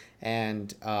there.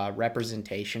 And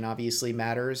representation obviously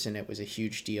matters, and it was a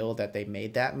huge deal that they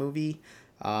made that movie.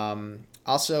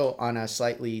 Also, on a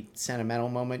slightly sentimental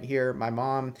moment here, my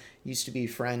mom used to be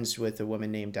friends with a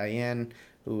woman named Diane,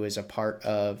 who was a part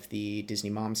of the Disney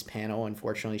Moms panel.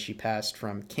 Unfortunately, she passed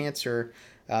from cancer,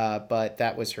 but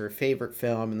that was her favorite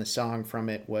film, and the song from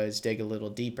it was Dig a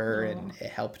Little Deeper, and it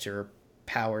helped her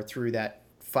power through that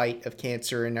fight of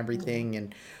cancer and everything.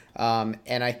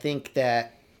 And I think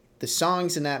that the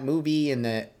songs in that movie and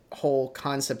the whole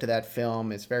concept of that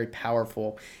film is very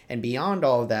powerful. And beyond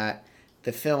all of that,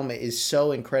 the film is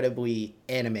so incredibly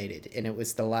animated, and it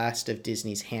was the last of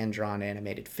Disney's hand-drawn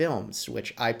animated films,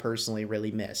 which I personally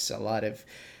really miss. A lot of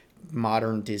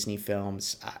modern Disney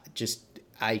films,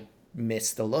 I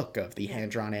miss the look of the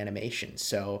hand-drawn animation.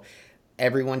 So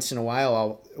every once in a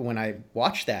while, when I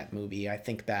watch that movie, I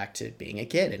think back to being a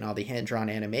kid and all the hand-drawn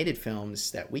animated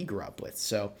films that we grew up with.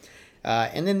 So,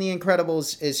 and then The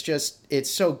Incredibles is just,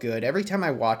 it's so good. Every time I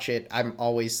watch it, I'm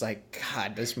always like,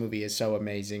 God, this movie is so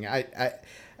amazing.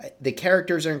 The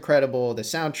characters are incredible. The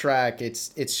soundtrack, it's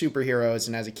superheroes.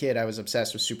 And as a kid, I was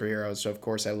obsessed with superheroes. So of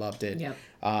course I loved it. Yep.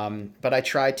 But I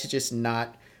tried to just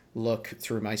not look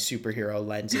through my superhero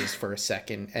lenses for a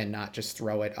second and not just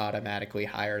throw it automatically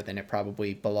higher than it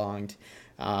probably belonged.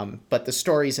 But the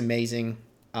story's amazing.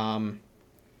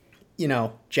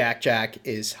 Jack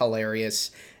is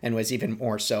hilarious and was even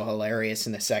more so hilarious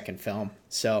in the second film.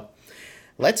 So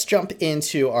let's jump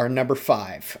into our number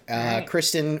 5. Right.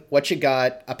 Kristen, what you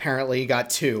got? Apparently you got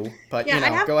 2, but Yeah, I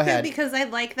have go ahead. because I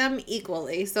like them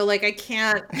equally. So I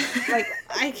can't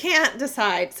I can't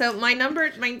decide. So my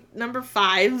number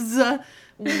 5s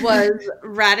was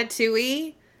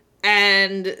Ratatouille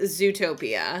and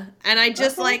Zootopia. And I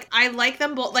just I like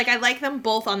them both. I like them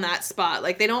both on that spot.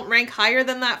 They don't rank higher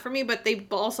than that for me, but they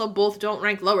also both don't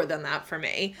rank lower than that for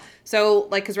me. So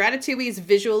cuz Ratatouille is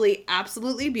visually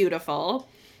absolutely beautiful.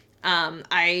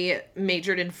 I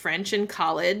majored in French in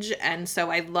college, and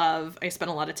so I spent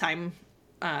a lot of time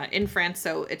in France,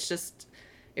 so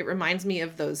it reminds me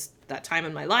of that time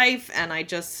in my life, and I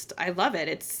love it.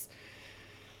 It's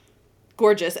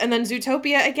gorgeous. And then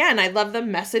Zootopia, again, I love the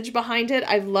message behind it.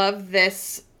 I love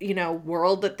this,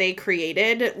 world that they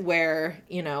created where,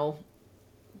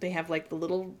 they have the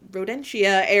little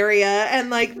rodentia area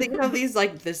and these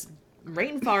this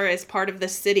rainforest part of the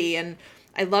city, and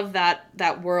I love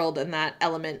that world and that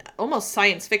element, almost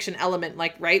science fiction element,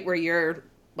 right where you're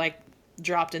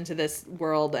dropped into this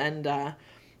world, and I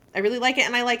really like it,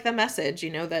 and I like the message,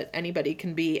 that anybody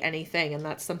can be anything, and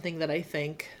that's something that I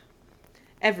think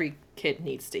every kid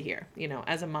needs to hear.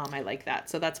 As a mom, I like that,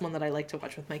 so that's one that I like to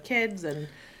watch with my kids, and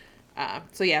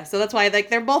so that's why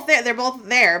they're both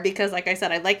there because, like I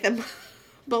said, I like them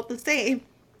both the same.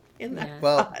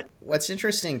 Well, what's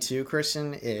interesting too,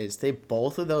 Kristen, is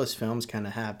both of those films kind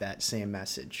of have that same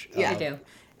message. Yeah, they do.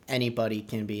 Anybody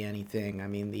can be anything. I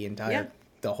mean,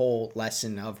 the whole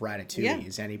lesson of Ratatouille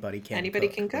is anybody can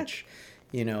cook.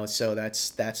 So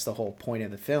that's the whole point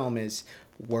of the film is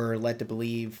we're led to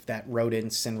believe that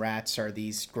rodents and rats are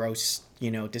these gross,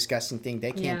 disgusting things.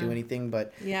 They can't do anything,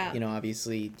 but,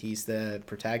 obviously he's the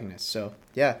protagonist. So,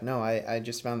 I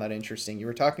just found that interesting. You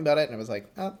were talking about it, and I was like,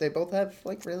 oh, they both have,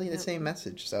 really the same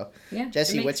message. So,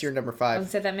 Jesse, what's your number 5? I would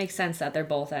say that makes sense that they're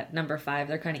both at number 5.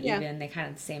 They're kind of even. They kind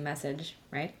of the same message,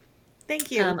 right? Thank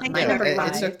you. My number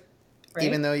 5. Right?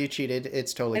 Even though you cheated,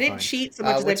 it's totally fine. I didn't cheat so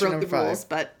much as I broke the rules,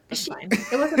 but it's fine.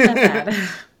 It wasn't that bad.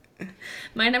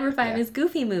 My number 5 is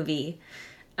Goofy Movie.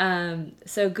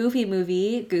 So Goofy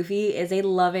is a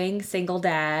loving single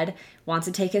dad, wants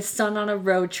to take his son on a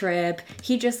road trip.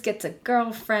 He just gets a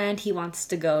girlfriend. He wants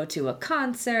to go to a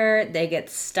concert. They get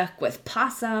stuck with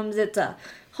possums. It's a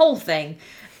whole thing.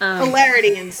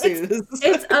 Hilarity ensues.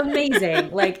 It's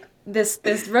amazing.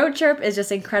 This road trip is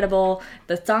just incredible.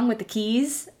 The song with the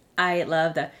keys, I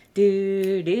love the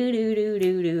do do do do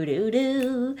do do do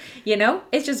do.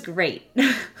 It's just great.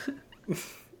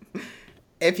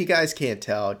 If you guys can't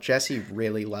tell, Jessie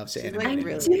really loves animated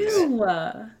movies. I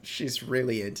do. She's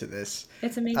really into this.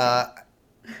 It's amazing.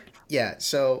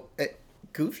 So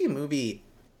Goofy Movie,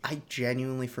 I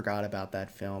genuinely forgot about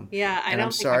that film. Yeah,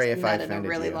 I'm sorry if I offended in a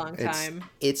really you. long time.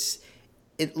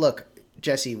 Look,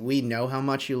 Jessie, we know how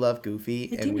much you love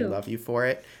Goofy, and we love you for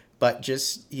it. But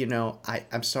just,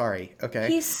 I'm sorry, okay?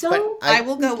 He's so... I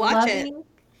will go watch it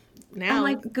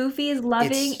now. Goofy is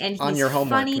loving, and he's on your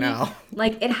homework funny. Now.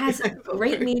 It has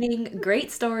great meaning, great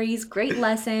stories, great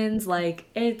lessons.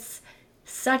 It's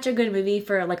such a good movie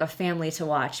for, a family to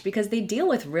watch because they deal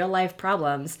with real-life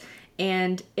problems,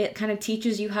 and it kind of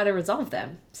teaches you how to resolve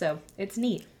them. So, it's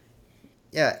neat.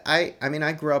 Yeah, I mean,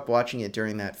 I grew up watching it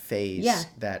during that phase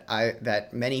that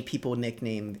many people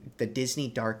nicknamed the Disney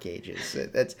Dark Ages.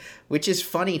 Which is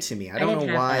funny to me. I don't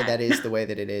know why that is the way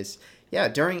that it is. Yeah,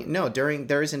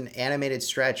 there is an animated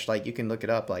stretch, you can look it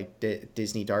up,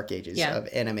 Disney Dark Ages of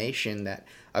animation that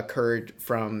occurred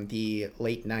from the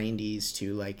late 90s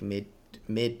to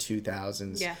mid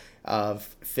 2000s of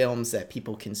films that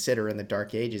people consider in the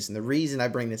Dark Ages. And the reason I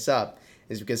bring this up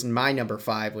is because my number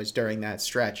 5 was during that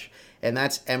stretch, and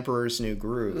that's Emperor's New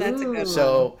Groove. That's a good one.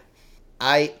 So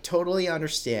I totally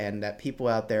understand that people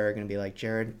out there are going to be like,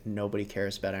 Jared, nobody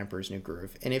cares about Emperor's New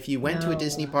Groove. And if you went to a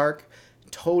Disney park,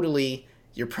 totally,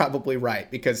 you're probably right,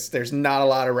 because there's not a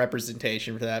lot of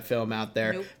representation for that film out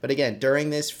there. Nope. But again,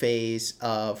 during this phase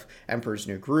of Emperor's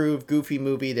New Groove, Goofy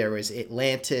Movie, there was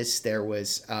Atlantis, there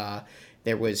was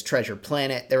Treasure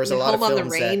Planet. There was a lot of films Home on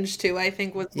the Range too, I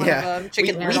think, was one of them.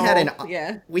 Chicken Little.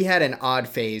 We had an odd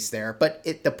phase there, but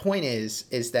the point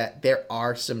is that there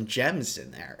are some gems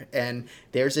in there, and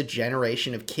there's a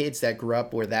generation of kids that grew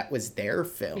up where that was their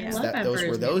films. Those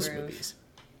were those movies.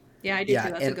 Yeah, I do too.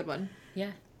 That's a good one.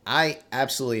 Yeah. I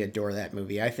absolutely adore that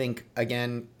movie. I think,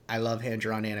 again, I love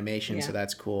hand-drawn animation, so Yeah.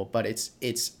 that's cool. But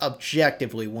it's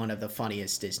objectively one of the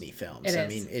funniest Disney films. It I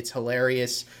is. mean, it's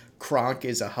hilarious. Kronk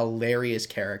is a hilarious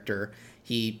character.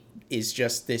 He is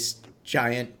just this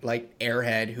giant, like,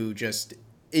 airhead who just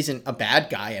isn't a bad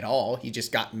guy at all. He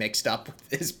just got mixed up with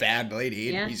this bad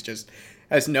lady. Yeah. He's just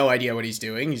has no idea what he's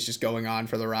doing. He's just going on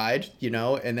for the ride, you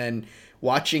know? And then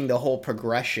watching the whole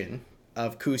progression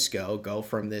of Cusco go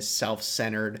from this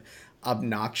self-centered,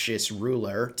 obnoxious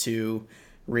ruler to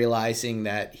realizing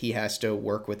that he has to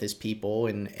work with his people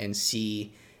and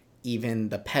see even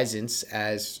the peasants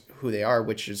as who they are,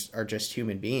 are just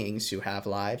human beings who have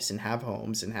lives and have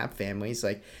homes and have families.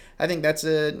 Like, I think that's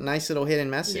a nice little hidden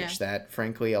message that,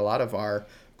 frankly, a lot of our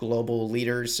global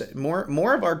leaders,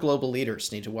 more of our global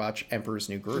leaders need to watch Emperor's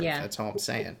New Groove. Yeah. That's all I'm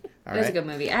saying. All It was right? a good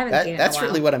movie. I haven't seen it That's in a while.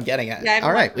 really what I'm getting at. Yeah, I haven't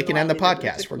all right, watched we it can in a end the while either,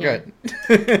 podcast. but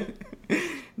We're good.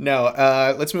 No,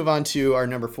 let's move on to our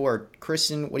number 4.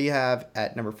 Kristen, what do you have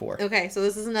at number 4? Okay, so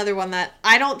this is another one that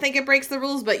I don't think it breaks the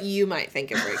rules, but you might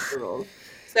think it breaks the rules.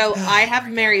 So I have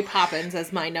Mary Poppins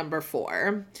as my number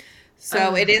 4.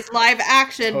 So it is live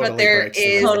action, Totally but there breaks the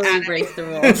is rules. Totally breaks the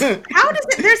rules. How does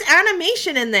it? There's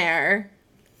animation in there.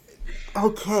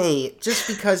 Okay, just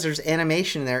because there's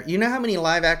animation there, you know how many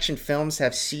live action films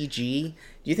have CG?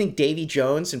 Do you think Davy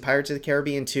Jones in Pirates of the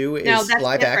Caribbean 2 is No, that's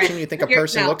live different. action? You think a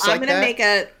person looks like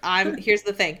that? Here's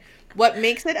the thing. What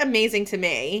makes it amazing to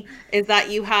me is that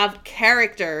you have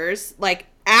characters, like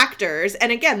actors,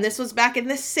 and again, this was back in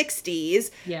the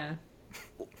 60s, Yeah.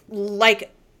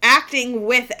 like acting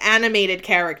with animated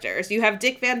characters. You have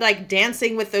Dick Van Dyke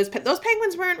dancing with those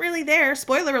penguins weren't really there.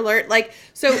 Spoiler alert. Like,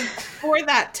 so for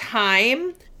that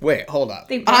time, Wait, hold up.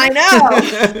 I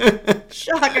know.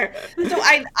 Shocker. So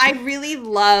I really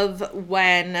love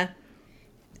when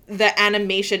the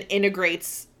animation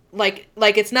integrates like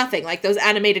it's nothing. Like those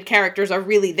animated characters are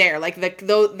really there. Like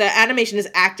the animation is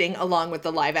acting along with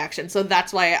the live action. So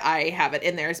that's why I have it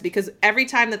in there, is because every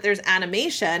time that there's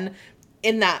animation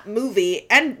in that movie,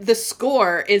 and the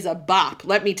score is a bop.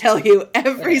 Let me tell you,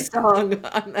 every song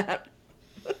on that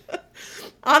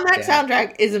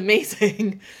soundtrack is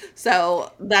amazing.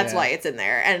 So that's why it's in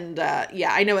there. And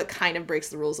I know it kind of breaks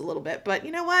the rules a little bit, but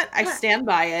you know what? I stand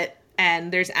by it.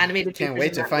 And there's animated. Can't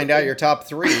wait to find out your top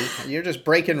 3. You're just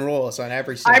breaking rules on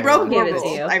every single I broke one. more Give it to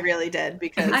rules. you. I really did,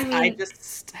 because I mean- I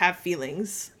just have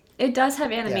feelings. It does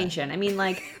have animation. I mean,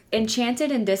 like,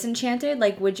 Enchanted and Disenchanted,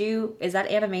 like, is that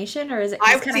animation, or is it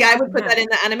I just kinda would put half? that in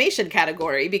the animation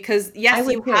category, because yes, I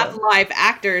would you too. have live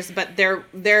actors, but they're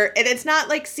and it's not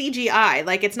like CGI.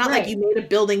 Like, it's not like Right. you made a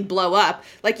building blow up.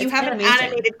 Like, you It's have animation. an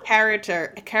animated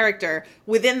character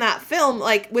within that film,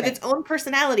 like with its own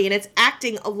personality, and it's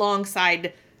acting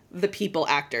alongside the people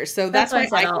actors. So that's why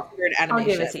why I said I considered animation. I'll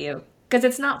give it to you. Because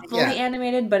it's not fully Yeah.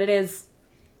 animated, but it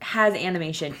has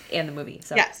animation in the movie.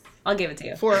 So Yes. I'll give it to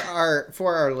you. For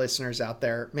our listeners out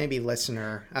there, maybe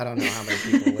listener, I don't know how many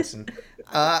people listen.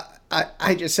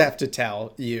 I just have to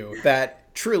tell you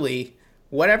that truly,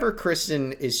 whatever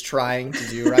Kristen is trying to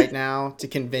do right now to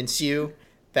convince you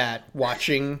that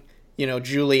watching,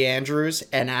 Julie Andrews,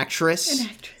 an actress,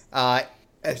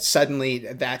 suddenly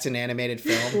that's an animated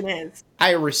film. It is.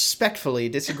 I respectfully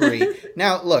disagree.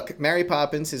 Now, look, Mary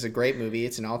Poppins is a great movie.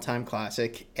 It's an all-time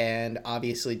classic, and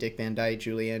obviously Dick Van Dyke,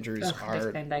 Julie Andrews Ugh, are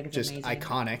Dick Van Dyke is just amazing.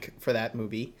 iconic for that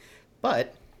movie.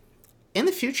 But in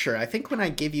the future, I think when I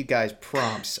give you guys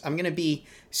prompts, I'm going to be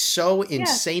so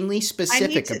insanely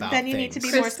specific about then things. you need to be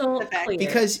Crystal more specific. clear.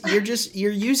 Because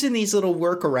you're using these little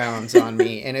workarounds on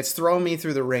me, and it's throwing me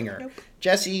through the ringer. Nope.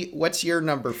 Jesse, what's your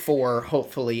number 4,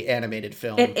 hopefully animated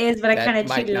film? It is, but I that kind of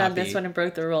might cheated not on this be? one and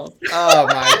broke the rules. Oh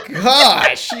my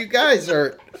gosh, you guys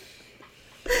are.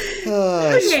 Oh,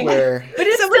 I Okay. swear. But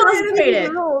it's So still we're breaking the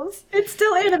animated. rules. It's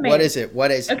still animated. What is it? What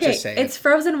is it? Okay, Just say it's it.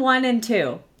 Frozen 1 and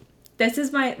 2. This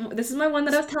is my one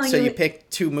that I was telling So you. you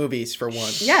picked 2 movies for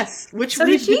one. Yes, which So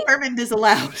we've did she? determined is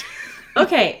allowed.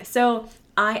 Okay, so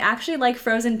I actually like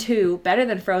Frozen 2 better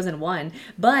than Frozen 1,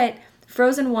 but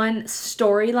Frozen 1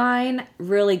 storyline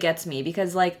really gets me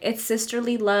because, like, it's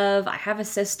sisterly love. I have a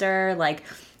sister. Like,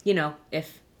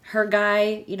 if her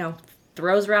guy,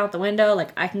 throws her out the window,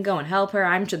 like, I can go and help her.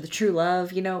 I'm to the true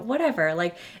love, whatever.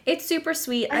 Like, it's super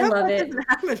sweet. I hope love that it. doesn't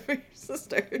happen for your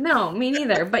sister. No, me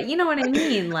neither. But you know what I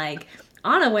mean? Like,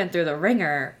 Anna went through the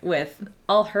ringer with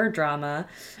all her drama.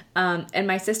 And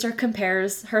my sister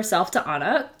compares herself to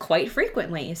Anna quite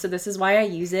frequently. So this is why I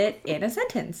use it in a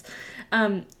sentence.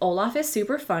 Olaf is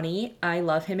super funny. I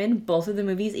love him in both of the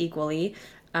movies equally.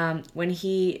 When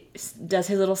he does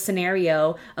his little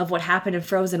scenario of what happened in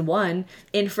Frozen 1,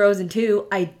 in Frozen 2,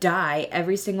 I die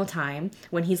every single time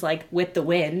when he's like with the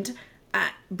wind.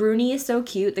 Bruni is so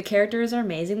cute. The characters are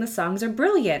amazing. The songs are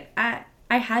brilliant. I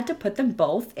had to put them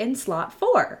both in slot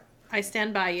 4. I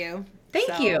stand by you.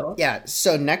 Thank you. Yeah,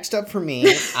 so next up for me,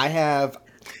 I have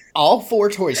all 4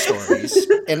 Toy Stories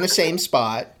in the same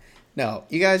spot. No,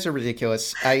 you guys are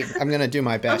ridiculous. I'm going to do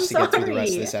my best to get through the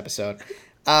rest of this episode.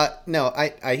 No,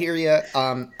 I hear you.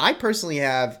 I personally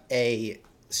have a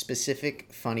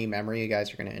specific funny memory you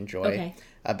guys are going to enjoy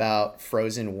about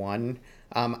Frozen 1.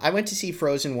 I went to see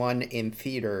Frozen 1 in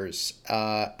theaters.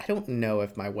 I don't know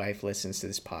if my wife listens to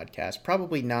this podcast.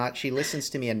 Probably not. She listens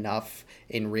to me enough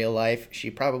in real life. She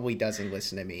probably doesn't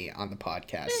listen to me on the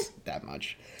podcast that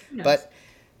much. Nice. But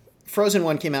Frozen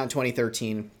 1 came out in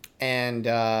 2013.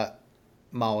 And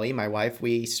Molly, my wife,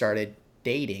 we started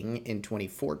dating in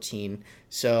 2014.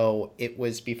 So it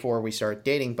was before we started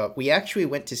dating. But we actually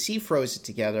went to see Frozen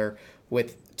together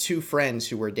with 2 friends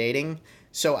who were dating.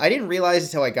 So I didn't realize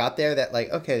until I got there that, like,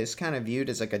 okay, this is kind of viewed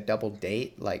as like a double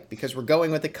date, like, because we're going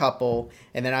with a couple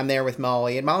and then I'm there with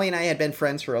Molly, and Molly and I had been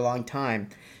friends for a long time.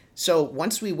 So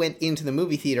once we went into the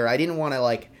movie theater, I didn't want to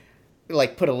like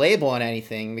put a label on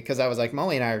anything, because I was like,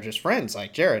 Molly and I are just friends.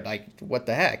 Like, Jared, like, what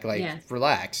the heck? Like,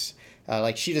 relax.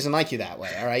 Like, she doesn't like you that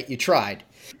way. All right. You tried.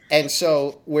 And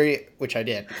so which I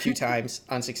did a few times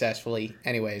unsuccessfully.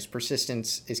 Anyways,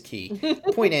 persistence is key.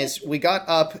 Point is, we got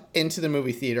up into the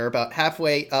movie theater, about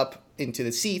halfway up into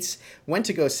the seats, went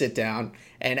to go sit down.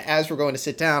 And as we're going to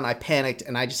sit down, I panicked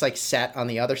and I just like sat on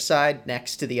the other side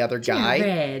next to the other guy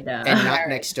and not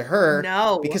next to her.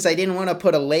 No. Because I didn't want to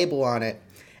put a label on it.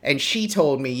 And she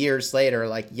told me years later,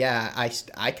 like, yeah,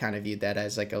 I kind of viewed that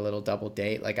as like a little double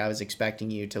date. Like, I was expecting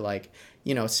you to, like,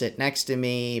 you know, sit next to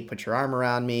me, put your arm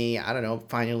around me. I don't know,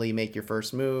 finally make your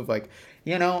first move. Like,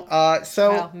 you know,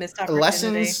 so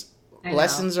lessons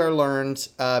are learned.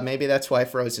 Maybe that's why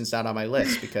Frozen's not on my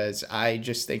list, because I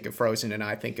just think of Frozen and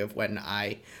I think of when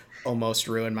I almost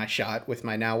ruined my shot with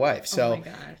my now wife. So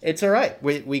it's all right.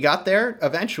 We got there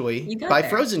eventually. By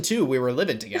Frozen 2, we were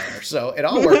living together. So it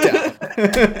all worked out.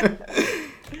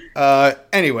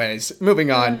 Anyways,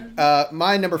 moving on.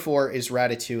 My number 4 is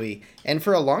Ratatouille. And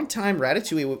for a long time,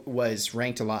 Ratatouille was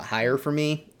ranked a lot higher for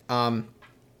me.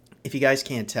 If you guys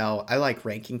can't tell, I like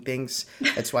ranking things.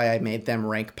 That's why I made them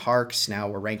rank parks. Now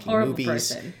we're ranking movies.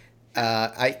 Person.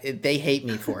 They hate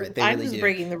me for it. I'm just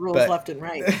breaking the rules left and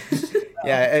right.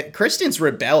 Yeah, Kristen's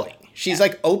rebelling. She's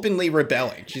like openly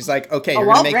rebelling. She's like, okay, you're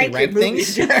going to make me rank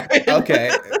things? Okay,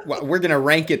 well, we're going to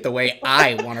rank it the way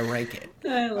I want to rank it.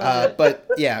 I love it. But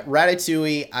yeah,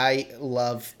 Ratatouille, I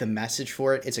love the message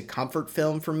for it. It's a comfort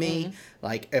film for me. Mm-hmm.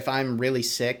 Like, if I'm really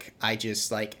sick, I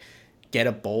just like get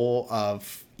a bowl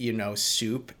of, you know,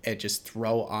 soup and just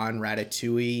throw on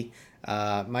Ratatouille.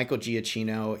 Michael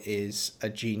Giacchino is a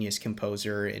genius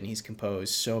composer, and he's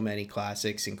composed so many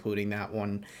classics, including that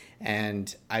one.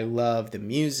 And I love the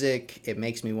music. It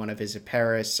makes me want to visit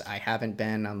Paris. I haven't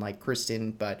been, unlike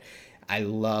Kristen, but I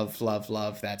love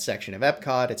that section of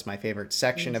Epcot. It's my favorite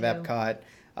section of Epcot.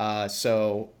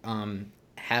 So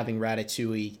having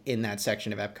Ratatouille in that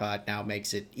section of Epcot now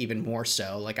makes it even more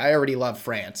so. Like, I already love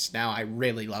France. Now I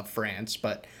really love France,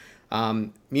 but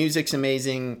music's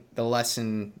amazing. The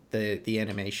lesson, the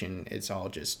animation, it's all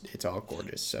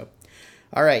gorgeous. So,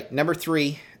 all right, number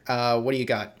 3. What do you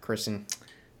got, Kristen?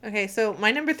 Okay, so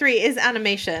my number 3 is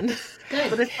animation.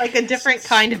 Good. But it's like a different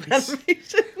kind of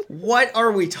animation. What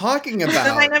are we talking about?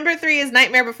 So my number 3 is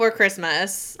Nightmare Before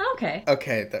Christmas. Okay.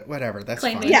 Okay, whatever. That's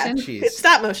fine. Yeah, it's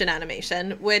stop motion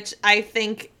animation, which I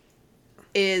think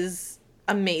is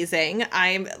amazing.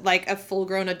 I'm like a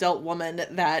full-grown adult woman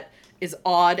that is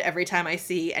awed every time I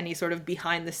see any sort of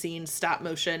behind-the-scenes stop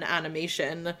motion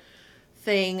animation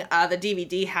thing. The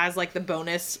DVD has like the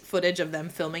bonus footage of them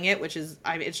filming it, which is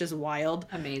it's just wild.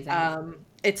 Amazing.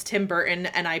 It's Tim Burton,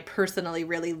 and I personally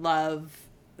really love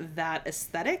that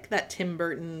aesthetic, that Tim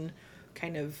Burton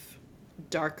kind of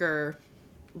darker,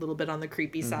 a little bit on the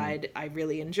creepy side. I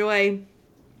really enjoy.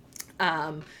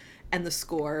 And the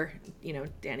score, you know,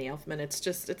 Danny Elfman,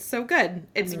 it's so good.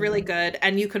 It's really good.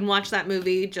 And you can watch that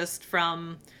movie just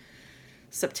from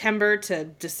September to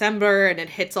December, and it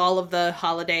hits all of the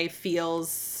holiday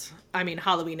feels. I mean,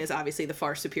 Halloween is obviously the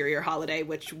far superior holiday,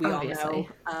 which we all know.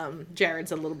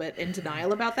 Jared's a little bit in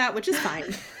denial about that, which is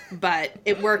fine. But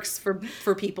it works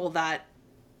for people that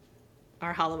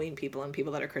are Halloween people and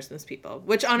people that are Christmas people,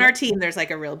 which on our team, there's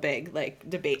like a real big like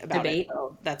debate about it.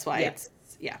 So that's why it's.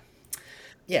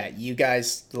 Yeah, you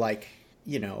guys like,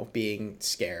 you know, being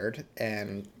scared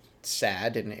and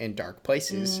sad and in dark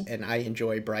places, and I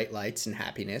enjoy bright lights and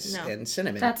happiness and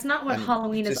cinnamon. That's not what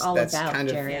Halloween is all about,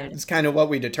 Jared. It's kind of what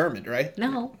we determined, right?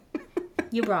 No,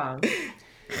 you're wrong.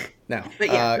 No. But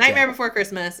yeah, Nightmare Before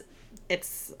Christmas,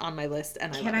 it's on my list,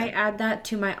 and Can I add that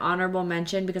to my honorable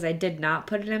mention because I did not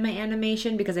put it in my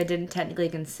animation because I didn't technically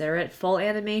consider it full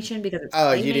animation because it's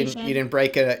claymation. You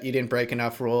didn't break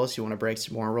enough rules. You want to break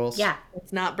some more rules? Yeah.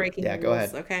 It's not breaking Yeah, the go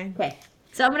rules, ahead. okay? Okay.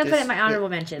 So I'm gonna put it in my honorable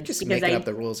mentions Just because making up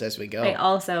the rules as we go. I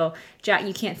also Jack.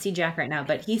 You can't see Jack right now,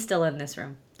 but he's still in this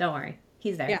room. Don't worry,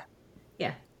 he's there. Yeah.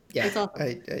 Yeah. Yeah, It's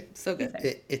awesome. So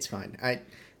good. It's fine.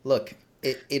 Look.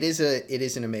 It is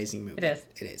an amazing movie. It is.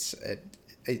 It is.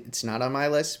 It's not on my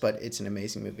list, but it's an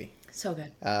amazing movie. So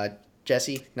good.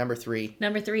 Jesse, number 3.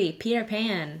 Number 3, Peter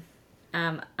Pan.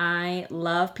 I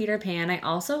love Peter Pan. I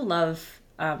also love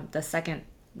the second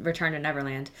Return to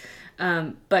Neverland.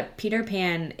 But Peter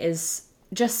Pan is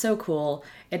just so cool.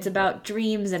 It's about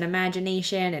dreams and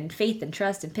imagination and faith and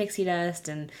trust and pixie dust.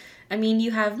 And I mean, you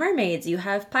have mermaids, you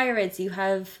have pirates, you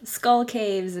have skull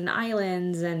caves and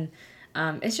islands. And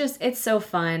it's so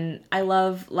fun. I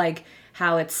love like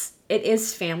how it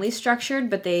is family structured,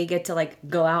 but they get to like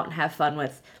go out and have fun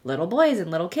with little boys and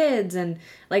little kids, and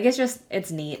like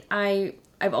it's neat.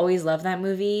 I've always loved that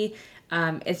movie.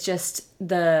 It's just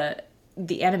the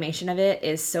animation of it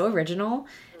is so original.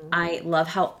 I love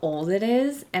how old it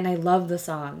is, and I love the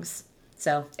songs.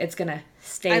 So it's gonna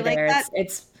stay there. Like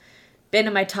it's been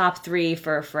in my top 3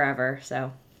 for forever.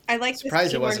 So I like this Surprised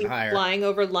it scene where wasn't he's higher. flying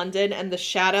over London and the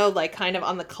shadow, like kind of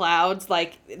on the clouds,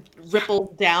 like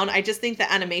ripples down. I just think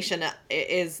the animation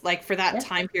is like for that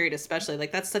time period, especially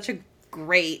like that's such a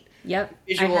great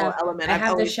visual element. I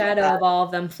have the shadow of all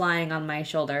of them flying on my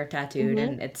shoulder tattooed,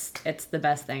 and it's the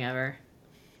best thing ever.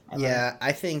 Yeah,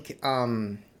 I think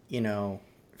from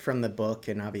the book,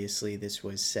 and obviously this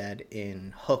was said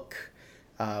in Hook,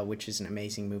 which is an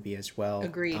amazing movie as well.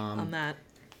 Agreed on that.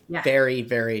 Yeah. Very,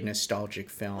 very nostalgic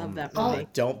film. Love that movie.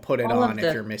 Don't put it on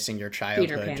if you're missing your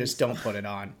childhood. Just don't put it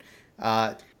on.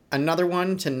 Another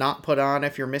one to not put on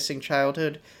if you're missing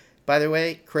childhood. By the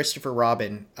way, Christopher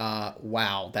Robin.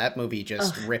 Wow, that movie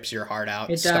just rips your heart out.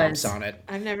 It Stomps does. on it.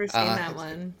 I've never seen that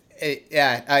one.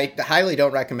 I highly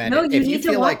don't recommend No, it. you If you need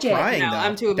to feel like watch it. crying, No, though,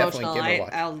 I'm too definitely emotional. give it a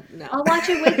watch. I'll watch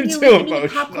it with you. Too We can eat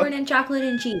emotional. popcorn and chocolate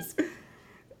and cheese.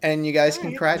 And you guys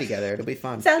can cry together. It'll be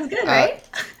fun. Sounds good, right?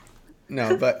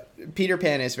 No, but Peter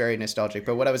Pan is very nostalgic.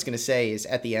 But what I was going to say is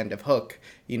at the end of Hook,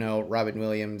 Robin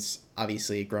Williams,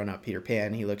 obviously grown up Peter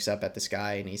Pan, he looks up at the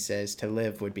sky and he says, "To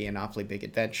live would be an awfully big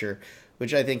adventure,"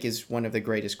 which I think is one of the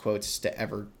greatest quotes to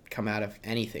ever come out of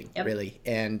anything, really.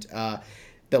 And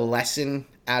the lesson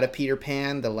out of Peter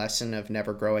Pan, the lesson of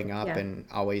never growing up and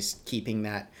always keeping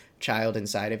that child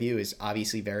inside of you is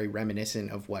obviously very reminiscent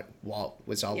of what Walt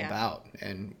was all about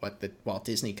and what the Walt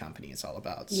Disney Company is all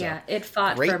about. So, it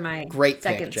fought for my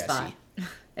second pick, spot.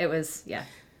 It was, Yeah,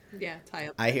 tie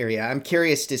up. I hear you. I'm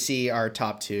curious to see our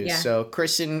top 2. Yeah. So,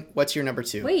 Kristen, what's your number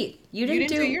 2? Wait, you didn't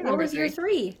do your what number was your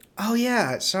 3? Oh,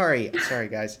 yeah. Sorry,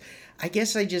 guys. I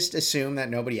guess I just assume that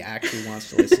nobody actually wants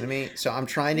to listen to me. So I'm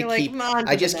trying to keep...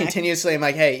 I just continuously am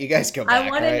like, hey, you guys go back. I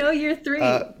want to know your 3.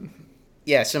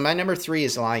 Yeah, so my number 3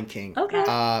 is Lion King. Okay.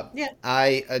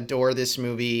 I adore this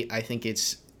movie. I think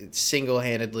it's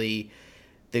single-handedly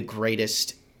the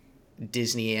greatest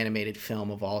Disney animated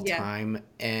film of all time.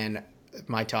 And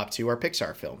my top 2 are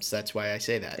Pixar films. That's why I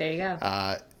say that. There you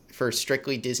go. For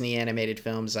strictly Disney animated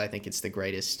films, I think it's the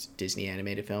greatest Disney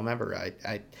animated film ever.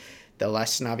 The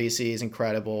lesson obviously is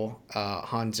incredible.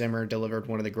 Hans Zimmer delivered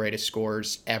one of the greatest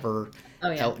scores ever. Oh,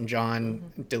 yeah. Elton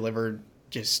John delivered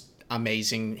just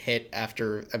amazing hit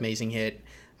after amazing hit.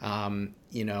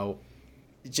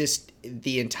 Just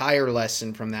the entire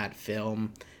lesson from that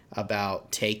film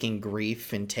about taking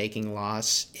grief and taking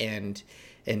loss, and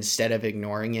instead of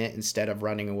ignoring it, instead of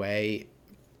running away,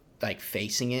 like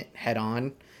facing it head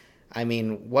on. I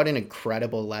mean, what an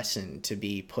incredible lesson to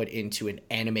be put into an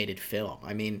animated film.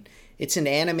 I mean, it's an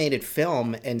animated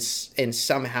film, and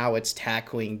somehow it's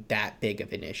tackling that big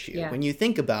of an issue. Yeah. When you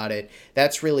think about it,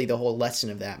 that's really the whole lesson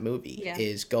of that movie,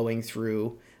 is going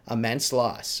through immense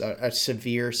loss, a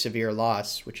severe, severe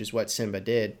loss, which is what Simba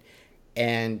did.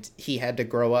 And he had to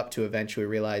grow up to eventually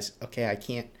realize, okay, I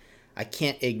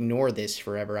can't ignore this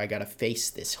forever. I got to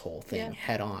face this whole thing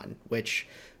head on, which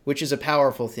is a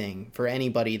powerful thing for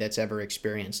anybody that's ever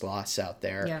experienced loss out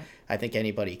there. Yeah. I think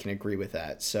anybody can agree with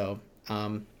that. So,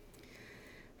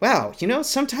 wow,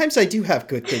 sometimes I do have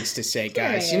good things to say,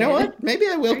 guys. You know what? Maybe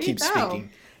I will keep speaking.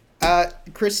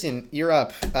 Kristen, you're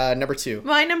up. Number 2.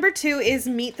 My number 2 is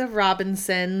Meet the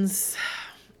Robinsons.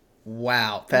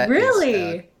 Wow, that really?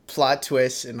 is a plot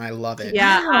twist, and I love it.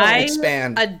 Yeah, Wow. I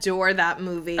Expand. adore that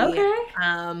movie.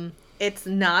 Okay. It's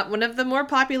not one of the more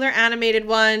popular animated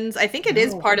ones. I think it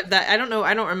is part of that. I don't know.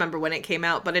 I don't remember when it came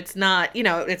out, but it's not,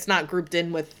 it's not grouped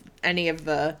in with any of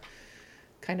the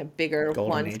kind of bigger Golden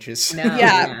ones. Ages. No.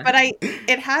 Yeah, but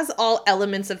it has all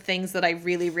elements of things that I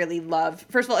really, really love.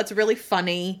 First of all, it's really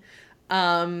funny.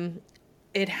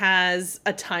 It has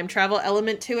a time travel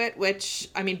element to it, which,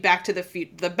 I mean, the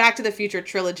Back to the Future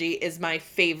trilogy is my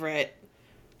favorite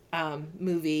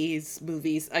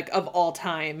movies like of all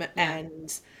time. Yeah.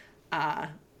 And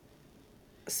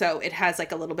so it has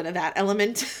like a little bit of that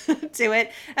element to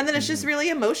it, and then it's just really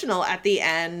emotional at the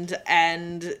end.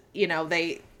 And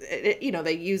they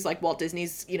use like Walt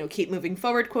Disney's keep moving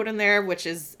forward quote in there, which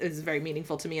is very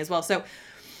meaningful to me as well. So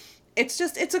it's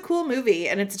a cool movie,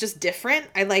 and it's just different.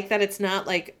 I like that it's not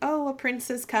like, oh, a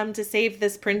princess come to save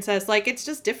this princess. Like, it's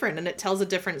just different, and it tells a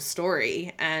different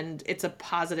story, and it's a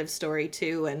positive story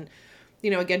too. And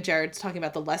again, Jared's talking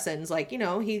about the lessons, like,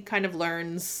 he kind of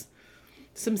learns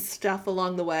some stuff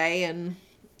along the way, and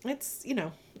it's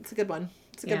a good one.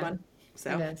 It's a good one.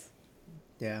 So It is.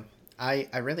 Yeah.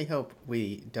 I really hope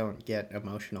we don't get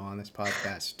emotional on this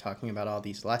podcast talking about all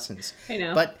these lessons. I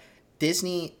know. But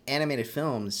Disney animated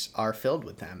films are filled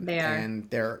with them. They are. And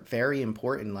they're very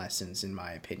important lessons, in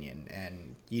my opinion.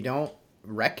 And you don't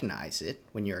recognize it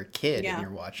when you're a kid and you're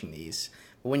watching these.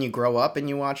 But when you grow up and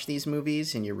you watch these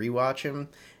movies and you rewatch them,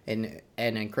 and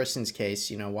in Kristen's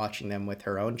case, watching them with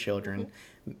her own children,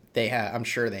 I'm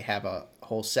sure they have a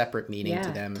whole separate meaning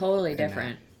to them. Totally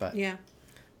different. But yeah.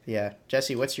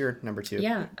 Jesse, what's your number 2?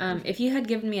 Yeah. If you had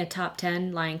given me a top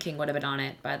 10, Lion King would have been on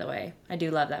it, by the way. I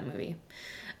do love that movie.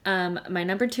 My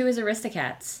number 2 is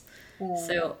Aristocats.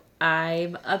 So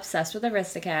I'm obsessed with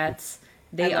Aristocats.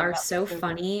 They are so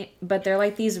funny, but they're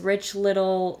like these rich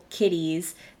little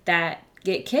kitties that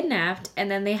get kidnapped,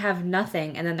 and then they have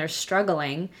nothing, and then they're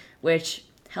struggling, which,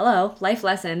 hello, life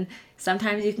lesson.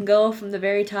 Sometimes you can go from the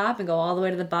very top and go all the way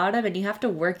to the bottom, and you have to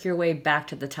work your way back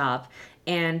to the top.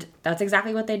 And that's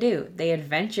exactly what they do. They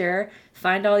adventure,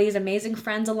 find all these amazing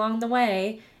friends along the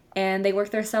way, and they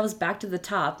work themselves back to the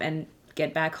top and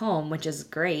get back home, which is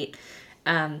great.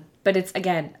 But it's,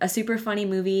 again, a super funny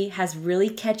movie, has really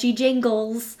catchy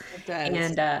jingles. It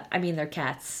does. And, I mean, they're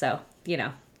cats, so,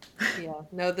 Yeah.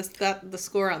 No, the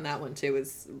score on that one too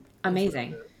is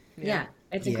amazing. Yeah,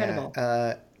 it's incredible.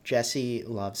 Jesse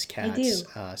loves cats.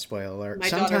 I do. Spoiler alert. My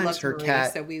Sometimes daughter loves her Marie,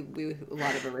 cat. so we a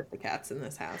lot of Aristocats in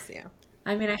this house. Yeah.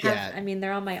 I mean,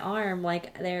 they're on my arm.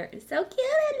 Like, they're so cute.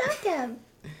 I love them.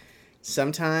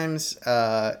 Sometimes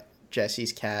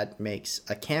Jesse's cat makes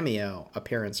a cameo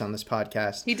appearance on this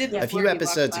podcast. He did a few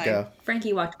episodes ago.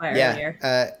 Frankie walked by earlier.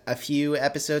 A few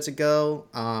episodes ago,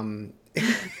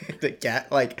 the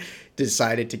cat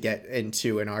decided to get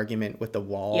into an argument with the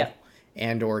wall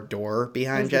and or door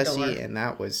behind Jesse, and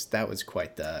that was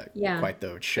quite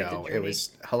the show. It was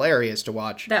hilarious to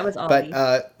watch. That was all.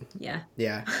 But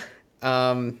yeah.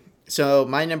 So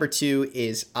my number 2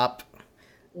 is Up.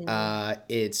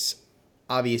 It's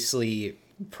obviously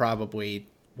probably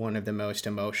one of the most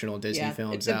emotional Disney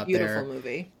films out there. It's a beautiful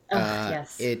movie.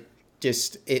 Yes.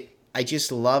 I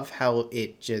just love how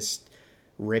it just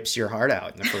rips your heart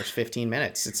out in the first 15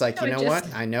 minutes. It's like,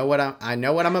 what? I know what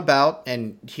I'm about,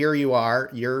 and here you are.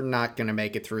 You're not going to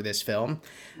make it through this film.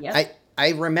 Yep. I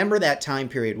remember that time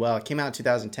period well. It came out in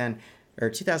 2010 or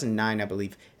 2009, I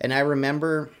believe. And I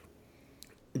remember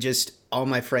just all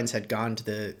my friends had gone to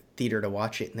the theater to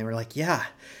watch it, and they were like, yeah,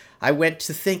 I went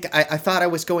to think, I thought I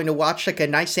was going to watch like a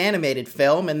nice animated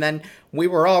film, and then we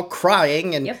were all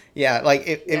crying, and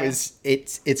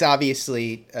it's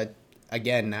obviously,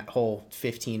 again, that whole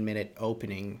 15-minute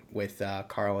opening with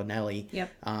Carl and Ellie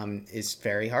is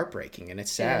very heartbreaking, and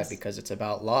it's sad because it's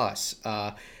about loss.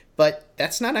 But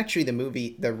that's not actually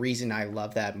the reason I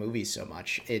love that movie so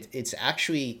much. It's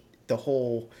actually the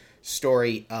whole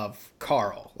story of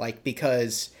Carl,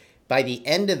 because by the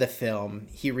end of the film,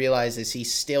 he realizes he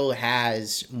still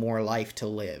has more life to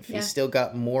live. Yeah. He's still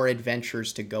got more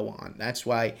adventures to go on. That's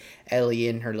why Ellie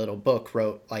in her little book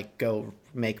wrote, go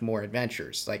make more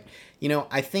adventures.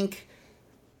 I think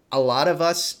a lot of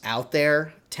us out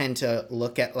there tend to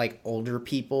look at, older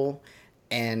people,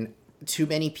 and too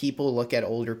many people look at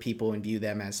older people and view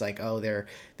them as they're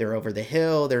over the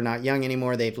hill. They're not young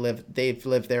anymore. They've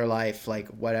lived their life,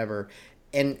 whatever.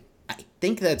 And I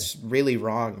think that's really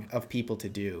wrong of people to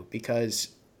do, because,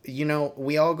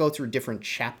 we all go through different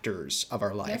chapters of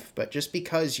our life, but just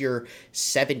because you're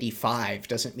 75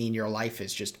 doesn't mean your life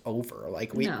is just over.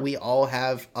 We all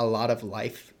have a lot of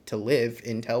life to live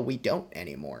until we don't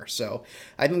anymore. So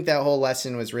I think that whole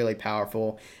lesson was really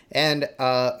powerful. And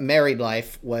Married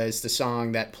Life was the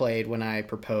song that played when I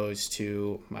proposed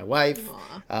to my wife.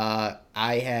 I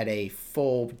had a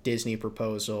full Disney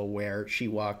proposal where she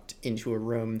walked into a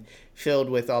room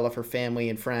filled with all of her family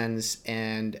and friends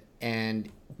and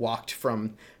walked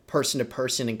from person to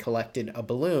person and collected a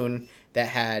balloon that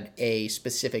had a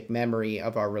specific memory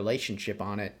of our relationship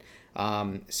on it.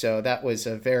 So that was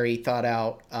a very thought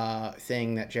out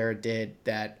thing that Jared did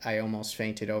that I almost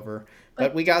fainted over.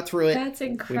 But we got through it. That's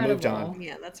incredible. We moved on.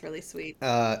 Yeah, that's really sweet.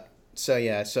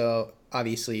 So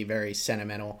obviously very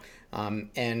sentimental.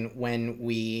 And when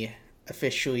we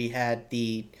officially had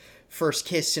the first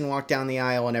kiss and walked down the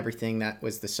aisle and everything, that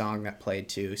was the song that played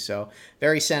too. So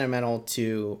very sentimental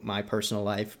to my personal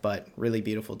life, but really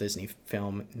beautiful Disney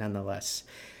film nonetheless.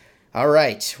 All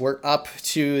right, we're up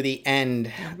to the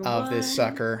end of this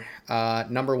sucker.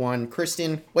 Number one,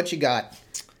 Kristen, what you got?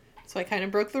 So I kind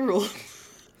of broke the rule.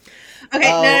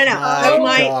 Okay,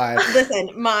 no.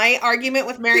 Listen, my argument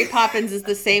with Mary Poppins is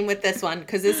the same with this one,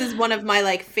 because this is one of my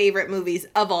like favorite movies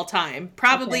of all time.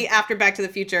 Probably after Back to the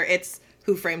Future, it's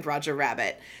Who Framed Roger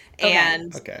Rabbit.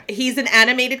 And he's an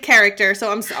animated character,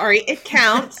 so I'm sorry, it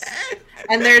counts.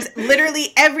 And there's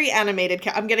literally every animated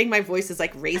I'm getting my voice is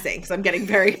like raising because I'm getting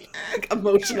very like,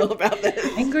 emotional about this.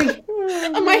 Angry.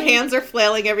 And my hands are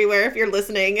flailing everywhere if you're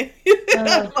listening.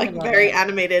 I'm like very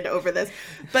animated over this.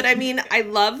 But I mean, I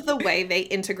love the way they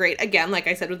integrate, again, like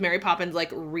I said with Mary Poppins, like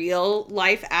real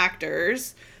life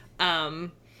actors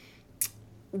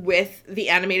with the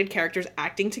animated characters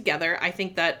acting together. I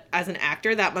think that as an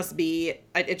actor, that must be,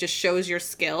 it just shows your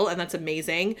skill, and that's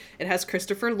amazing. It has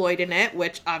Christopher Lloyd in it,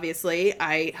 which obviously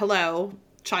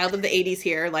child of the 80s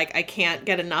here, like I can't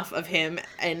get enough of him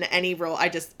in any role.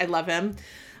 I love him.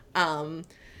 And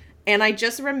I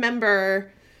just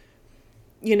remember,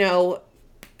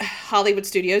 Hollywood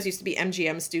Studios used to be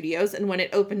MGM Studios, and when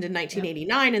it opened in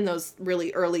 1989, in those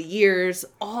really early years,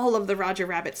 all of the Roger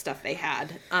Rabbit stuff they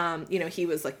had, he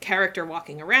was like character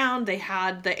walking around. They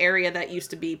had the area that used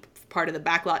to be part of the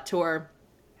backlot tour.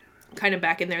 Kind of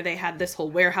back in there, they had this whole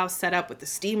warehouse set up with the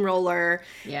steamroller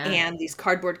and these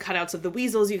cardboard cutouts of the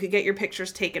weasels you could get your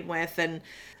pictures taken with, and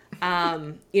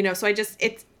so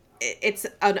it's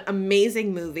an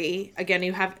amazing movie. Again,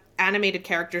 you have animated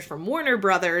characters from Warner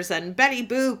Brothers and Betty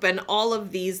Boop and all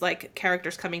of these like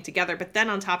characters coming together. But then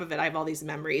on top of it, I have all these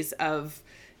memories of,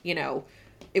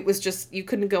 it was just, you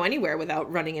couldn't go anywhere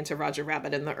without running into Roger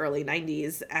Rabbit in the early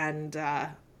 90s. And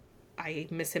I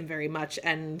miss him very much.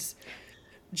 And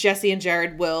Jesse and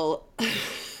Jared will,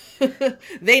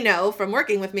 they know from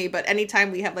working with me, but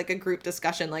anytime we have like a group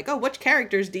discussion, like, oh, which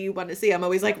characters do you want to see? I'm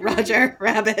always like, Roger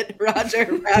Rabbit, Roger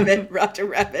Rabbit, Roger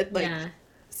Rabbit. Like,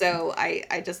 so I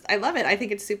love it. I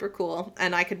think it's super cool.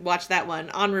 And I could watch that one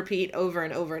on repeat over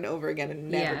and over and over again and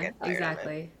never get tired of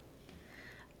it.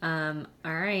 All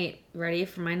right. Ready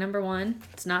for my number one?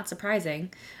 It's not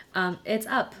surprising. It's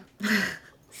Up.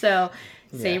 So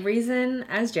same reason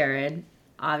as Jared.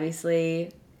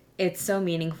 Obviously, it's so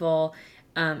meaningful.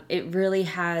 It really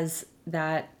has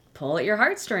that pull at your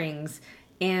heartstrings.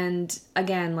 And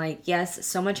again, like, yes,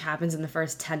 so much happens in the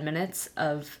first 10 minutes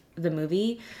of the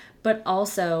movie, but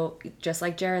also, just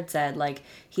like Jared said, like,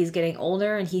 he's getting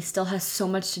older and he still has so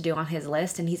much to do on his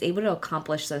list, and he's able to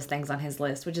accomplish those things on his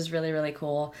list, which is really, really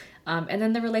cool. And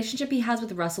then the relationship he has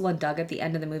with Russell and Doug at the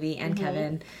end of the movie, and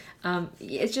Kevin,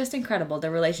 it's just incredible. The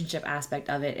relationship aspect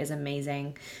of it is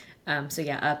amazing.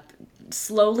 Up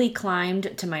slowly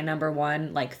climbed to my number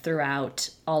one, like, throughout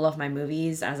all of my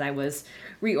movies as I was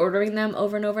reordering them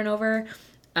over and over and over.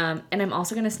 And I'm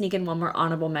also going to sneak in one more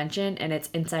honorable mention, and it's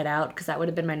Inside Out, because that would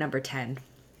have been my number 10.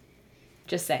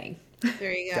 Just saying.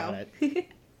 There you go. Got it.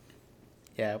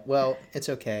 Yeah, well, it's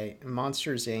okay.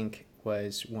 Monsters, Inc.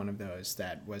 was one of those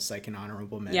that was like an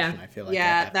honorable mention. I feel like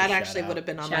that actually would have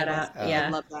been on my list. I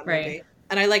love that movie.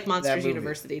 And I like Monsters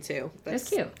University, too. That's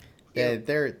cute. Yeah,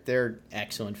 they're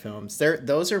excellent films.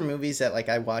 Those are movies that like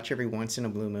I watch every once in a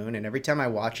blue moon, and every time I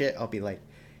watch it, I'll be like,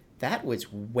 that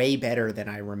was way better than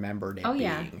I remembered it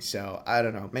being. So I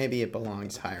don't know, maybe it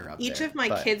belongs higher up. Each of my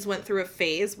kids went through a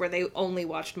phase where they only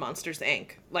watched Monsters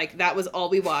Inc. Like that was all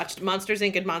we watched. Monsters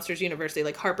Inc. and Monsters University.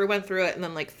 Like Harper went through it, and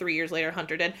then like 3 years later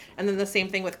Hunter did, and then the same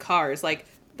thing with Cars. Like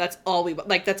that's all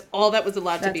that's all that was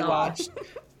allowed to be watched.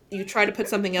 You try to put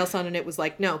something else on, and it was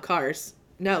like, no, Cars,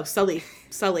 no, Sully.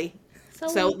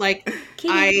 So like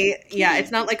Kitty.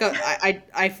 It's not like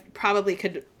I probably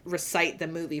could recite the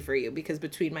movie for you, because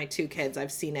between my two kids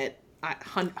I've seen it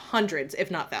hundreds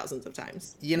if not thousands of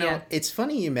times. It's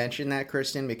funny you mentioned that,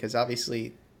 Kristen, because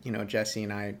obviously Jesse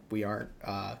and I, we aren't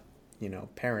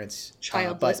parents,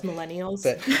 childless millennials,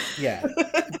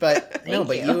 but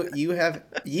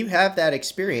you have that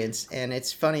experience, and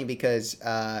it's funny because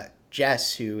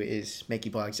Jess, who is Mickey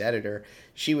Blog's editor,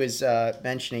 she was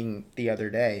mentioning the other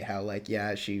day how,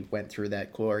 she went through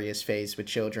that glorious phase with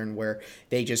children where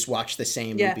they just watch the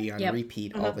same movie on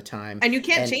repeat all the time. And you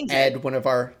can't change it. One of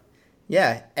our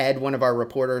Yeah, Ed, one of our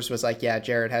reporters, was like, yeah,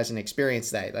 Jared hasn't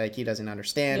experienced that. Like, he doesn't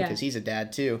understand because he's a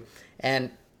dad too.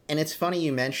 And it's funny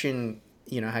you mention,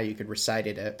 how you could recite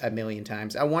it a million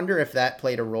times. I wonder if that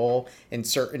played a role in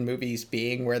certain movies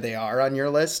being where they are on your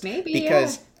list. Maybe,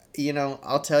 because,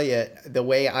 I'll tell you, the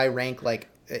way I rank, like,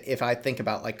 if I think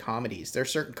about, like, comedies, there's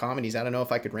certain comedies, I don't know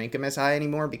if I could rank them as high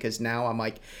anymore because now I'm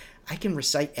like, I can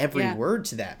recite every word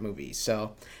to that movie.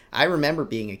 So I remember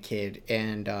being a kid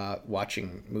and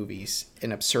watching movies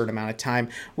an absurd amount of time,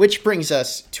 which brings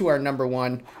us to our number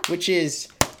one, which is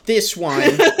this one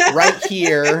right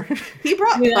here. He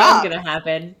brought Knew props. that was going to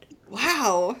happen.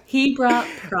 Wow. He brought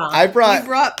props. I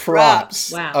brought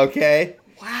props. Wow. Okay?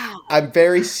 Wow. I'm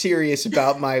very serious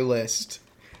about my list.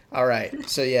 All right.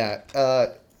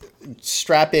 So,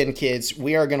 strap in, kids.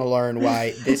 We are going to learn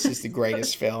why this is the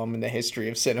greatest film in the history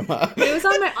of cinema. It was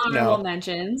on my honorable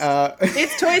mentions.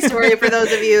 It's Toy Story for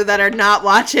those of you that are not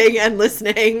watching and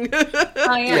listening.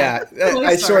 Oh, yeah.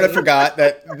 I sort of forgot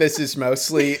that this is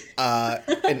mostly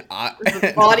an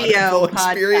audio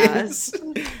experience.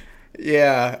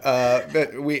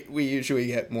 But we usually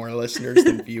get more listeners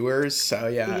than viewers. So,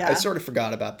 I sort of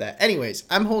forgot about that. Anyways,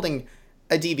 I'm holding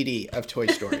a DVD of Toy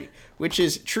Story, which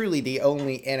is truly the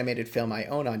only animated film I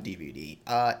own on DVD.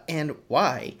 And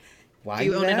why? Why do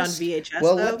you own ask? It on VHS?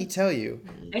 Well, though? let me tell you.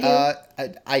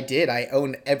 I did. I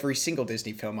own every single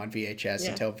Disney film on VHS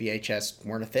until VHS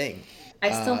weren't a thing.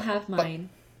 I still have mine.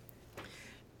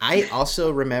 I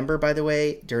also remember, by the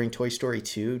way, during Toy Story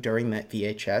 2, during that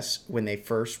VHS, when they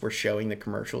first were showing the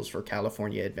commercials for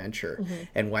California Adventure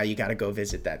and why you got to go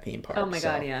visit that theme park. Oh my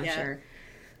God, yeah, sure.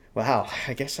 Wow,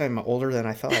 I guess I'm older than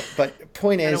I thought. But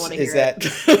point is that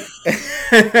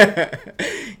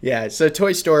so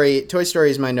Toy Story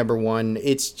is my number one.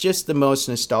 It's just the most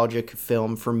nostalgic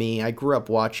film for me. I grew up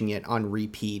watching it on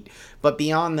repeat. But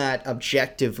beyond that,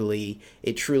 objectively,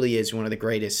 it truly is one of the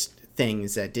greatest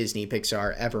things that Disney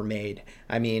Pixar ever made.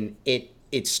 I mean,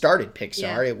 it started Pixar.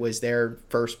 Yeah. It was their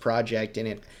first project,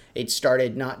 and it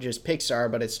started not just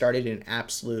Pixar, but it started an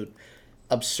absolute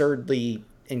absurdly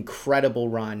incredible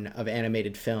run of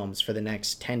animated films for the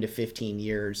next 10 to 15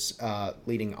 years,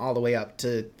 leading all the way up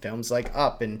to films like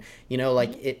Up and,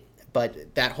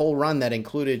 but that whole run that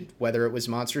included whether it was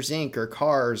Monsters, Inc. or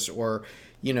Cars or,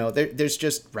 there's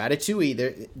just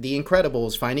Ratatouille, The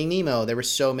Incredibles, Finding Nemo. There were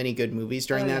so many good movies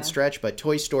during that stretch, but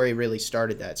Toy Story really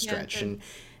started that stretch. And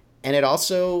it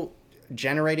also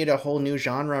generated a whole new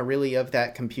genre really of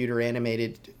that computer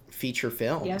animated feature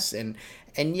films.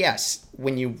 And yes,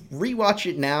 when you rewatch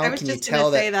it now, can you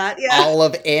tell that all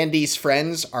of Andy's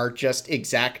friends are just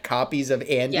exact copies of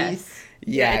Andy? Yes.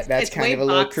 Yeah, that's kind of a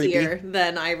little creepy.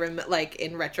 Than I remember, like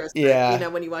in retrospect. Yeah.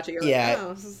 When you watch it, you're like,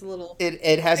 oh, this is a little.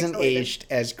 It hasn't aged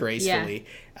as gracefully.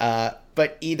 Yeah.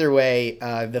 But either way,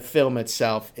 the film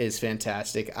itself is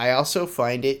fantastic. I also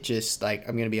find it just like,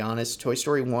 I'm going to be honest, Toy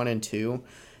Story 1 and 2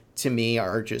 to me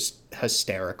are just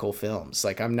hysterical films.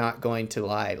 Like, I'm not going to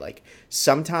lie. Like,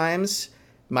 sometimes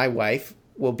my wife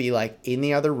will be like in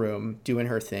the other room doing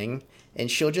her thing and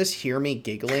she'll just hear me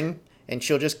giggling and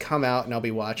she'll just come out and I'll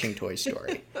be watching Toy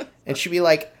Story and she'll be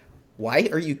like, why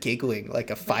are you giggling like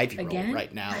a 5-year-old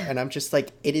right now? And I'm just like,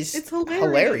 it's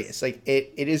hilarious. Like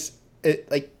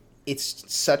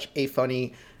it's such a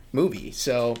funny movie.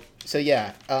 So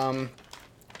yeah,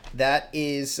 that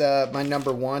is my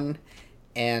number one.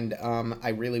 And I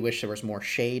really wish there was more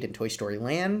shade in Toy Story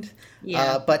Land.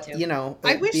 Yeah, but,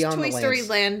 I wish Toy Story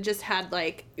Land just had,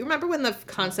 like... You remember when the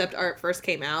concept art first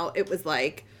came out? It was,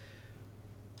 like...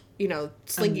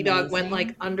 Slinky Dog went,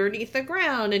 like, underneath the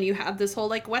ground, and you had this whole,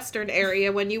 like, western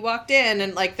area when you walked in,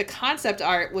 and, like, the concept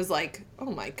art was, like,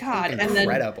 oh, my God.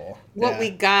 Incredible. And then what we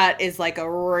got is, like,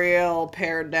 a real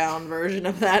pared-down version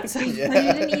of that. So. But you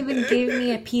didn't even give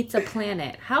me a Pizza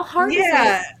Planet. How hard is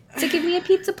it? To give me a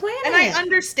Pizza Planet. And I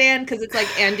understand because it's like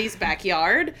Andy's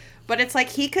backyard, but it's like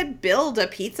he could build a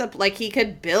pizza, like he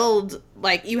could build,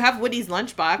 like you have Woody's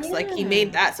Lunchbox, like he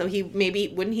made that, so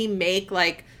wouldn't he make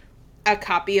like a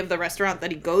copy of the restaurant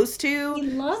that he goes to? He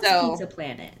loves Pizza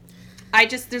Planet.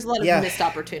 There's a lot of missed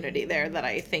opportunity there that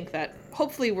I think that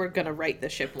hopefully we're going to right the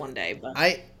ship one day. But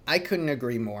I couldn't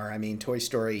agree more. I mean, Toy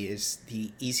Story is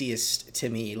the easiest, to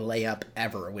me, layup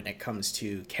ever when it comes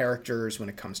to characters, when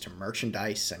it comes to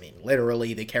merchandise. I mean,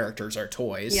 literally, the characters are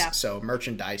toys. Yeah. So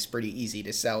merchandise, pretty easy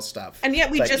to sell stuff. And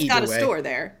yet we just got a store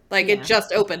there. Like, it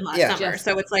just opened last summer.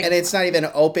 So it's like... And it's not even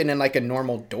open in, like, a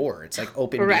normal door. It's, like,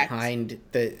 open behind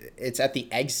it's at the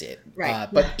exit. Right.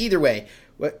 But either way,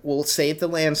 we'll save the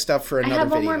land stuff for another video. I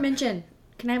have one more mention.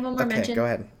 Can I have one more mention? Okay, go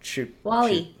ahead. Shoot.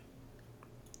 Wall-E.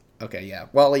 Okay, yeah.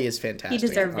 Wall-E is fantastic. He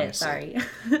deserved it, honestly.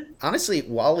 sorry. Honestly,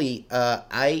 Wall-E,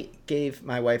 I gave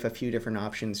my wife a few different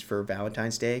options for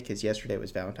Valentine's Day, because yesterday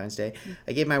was Valentine's Day.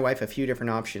 I gave my wife a few different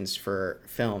options for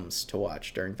films to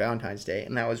watch during Valentine's Day,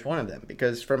 and that was one of them,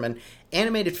 because from an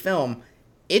animated film,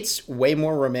 it's way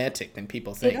more romantic than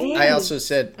people think. It I is. also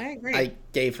said I agree. I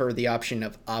gave her the option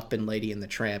of Up and Lady and the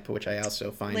Tramp, which I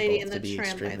also find Lady both and to the be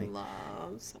Tramp extremely... I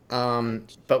love so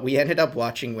much. But we ended up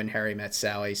watching When Harry Met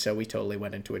Sally, so we totally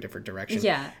went into a different direction.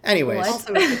 Yeah. Anyways, What?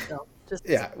 Also a good film. Just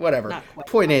yeah, whatever. not quite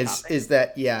Point on is topic.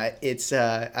 that yeah, it's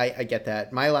I get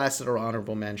that. My last little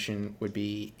honorable mention would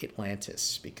be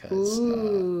Atlantis, because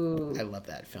Ooh. I love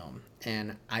that film,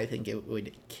 and I think it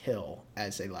would kill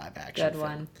as a live action Good film.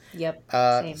 one. Yep.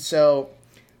 Same. So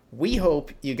we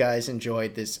hope you guys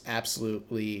enjoyed this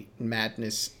absolutely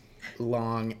madness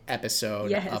long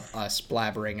episode Yes. of us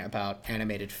blabbering about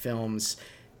animated films.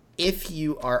 If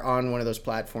you are on one of those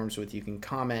platforms where you can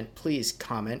comment, please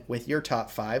comment with your top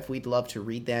 5. We'd love to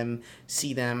read them,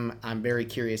 see them. I'm very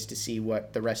curious to see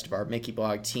what the rest of our Mickey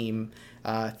Blog team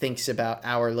thinks about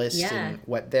our list Yeah. and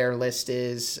what their list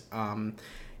is.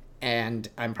 And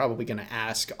I'm probably going to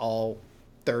ask all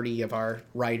 30 of our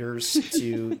writers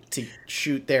to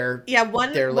shoot their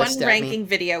One list at ranking me.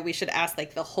 video we should ask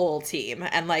like the whole team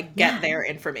and like get Yeah. their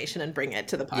information and bring it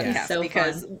to the Yeah. podcast So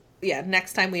because fun.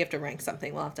 next time we have to rank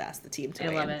something we'll have to ask the team to I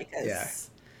weigh love in it. because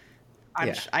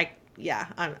Yeah.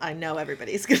 I know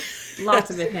everybody's gonna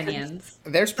Lots of opinions.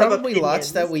 There's Of probably lots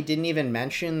opinions. that we didn't even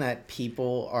mention that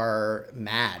people are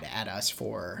mad at us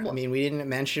for. I mean, we didn't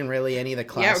mention really any of the or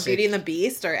classic Beauty and the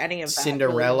Beast or any of that.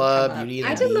 Cinderella, really come up. Beauty and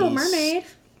I the did Little Beast. Mermaid.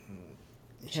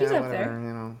 She's up whatever, there.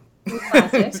 you know.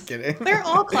 Classics. Just kidding. They're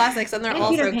all classics and they're And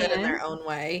also Peter good in Pan. their own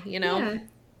way, you know. Yeah.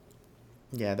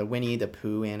 Yeah, the Winnie the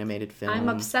Pooh animated film. I'm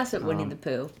obsessed with Winnie the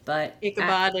Pooh, but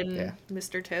Ichabod and yeah.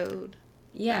 Mr. Toad.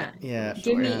 yeah. Yeah,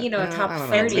 Give me, yeah. a top I don't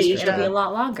know. 30, Mr. it'll be a Toad.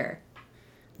 lot longer.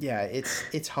 Yeah,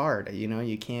 it's hard. You know,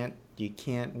 you can't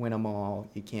win them all.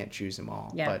 You can't choose them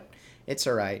all. Yeah. But it's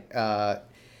all right.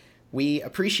 We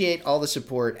appreciate all the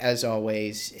support as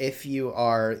always. If you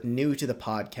are new to the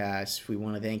podcast, we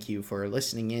want to thank you for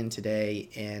listening in today,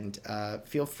 and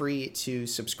feel free to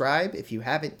subscribe if you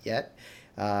haven't yet.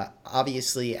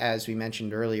 Obviously, as we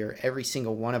mentioned earlier, every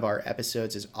single one of our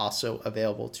episodes is also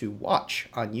available to watch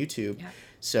on YouTube. Yeah.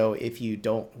 So if you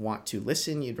don't want to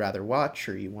listen, you'd rather watch,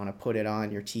 or you want to put it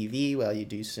on your TV while you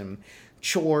do some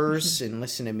chores and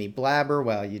listen to me blabber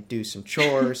while you do some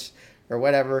chores or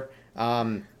whatever,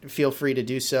 feel free to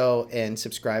do so and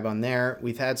subscribe on there.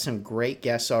 We've had some great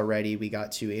guests already. We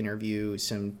got to interview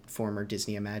some former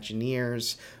Disney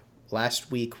Imagineers.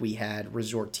 Last week we had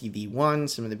Resort TV One,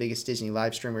 some of the biggest Disney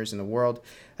live streamers in the world.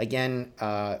 Again,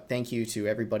 thank you to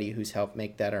everybody who's helped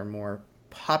make that our more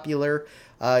popular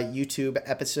YouTube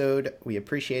episode. We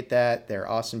appreciate that. They're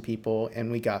awesome people,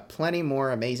 and we got plenty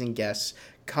more amazing guests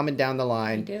coming down the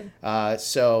line. We do.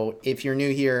 So if you're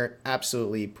new here,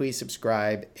 absolutely, please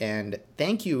subscribe. And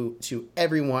thank you to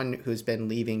everyone who's been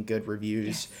leaving good reviews.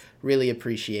 Yes. Really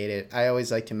appreciate it. I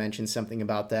always like to mention something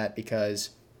about that because,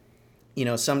 you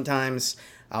know, sometimes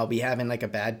I'll be having like a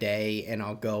bad day and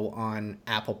I'll go on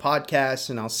Apple Podcasts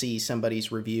and I'll see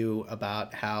somebody's review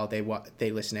about how they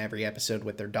listen to every episode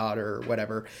with their daughter or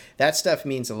whatever. That stuff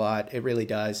means a lot. It really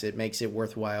does. It makes it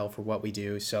worthwhile for what we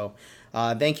do. So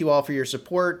thank you all for your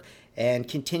support, and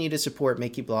continue to support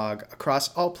Mickey Blog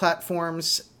across all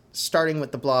platforms, starting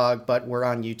with the blog, but we're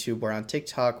on YouTube, we're on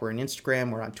TikTok, we're on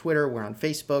Instagram, we're on Twitter, we're on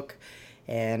Facebook.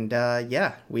 And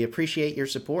yeah, we appreciate your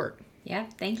support. Yeah.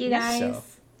 Thank you, guys. So-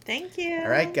 Thank you. All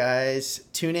right, guys.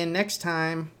 Tune in next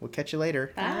time. We'll catch you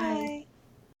later. Bye.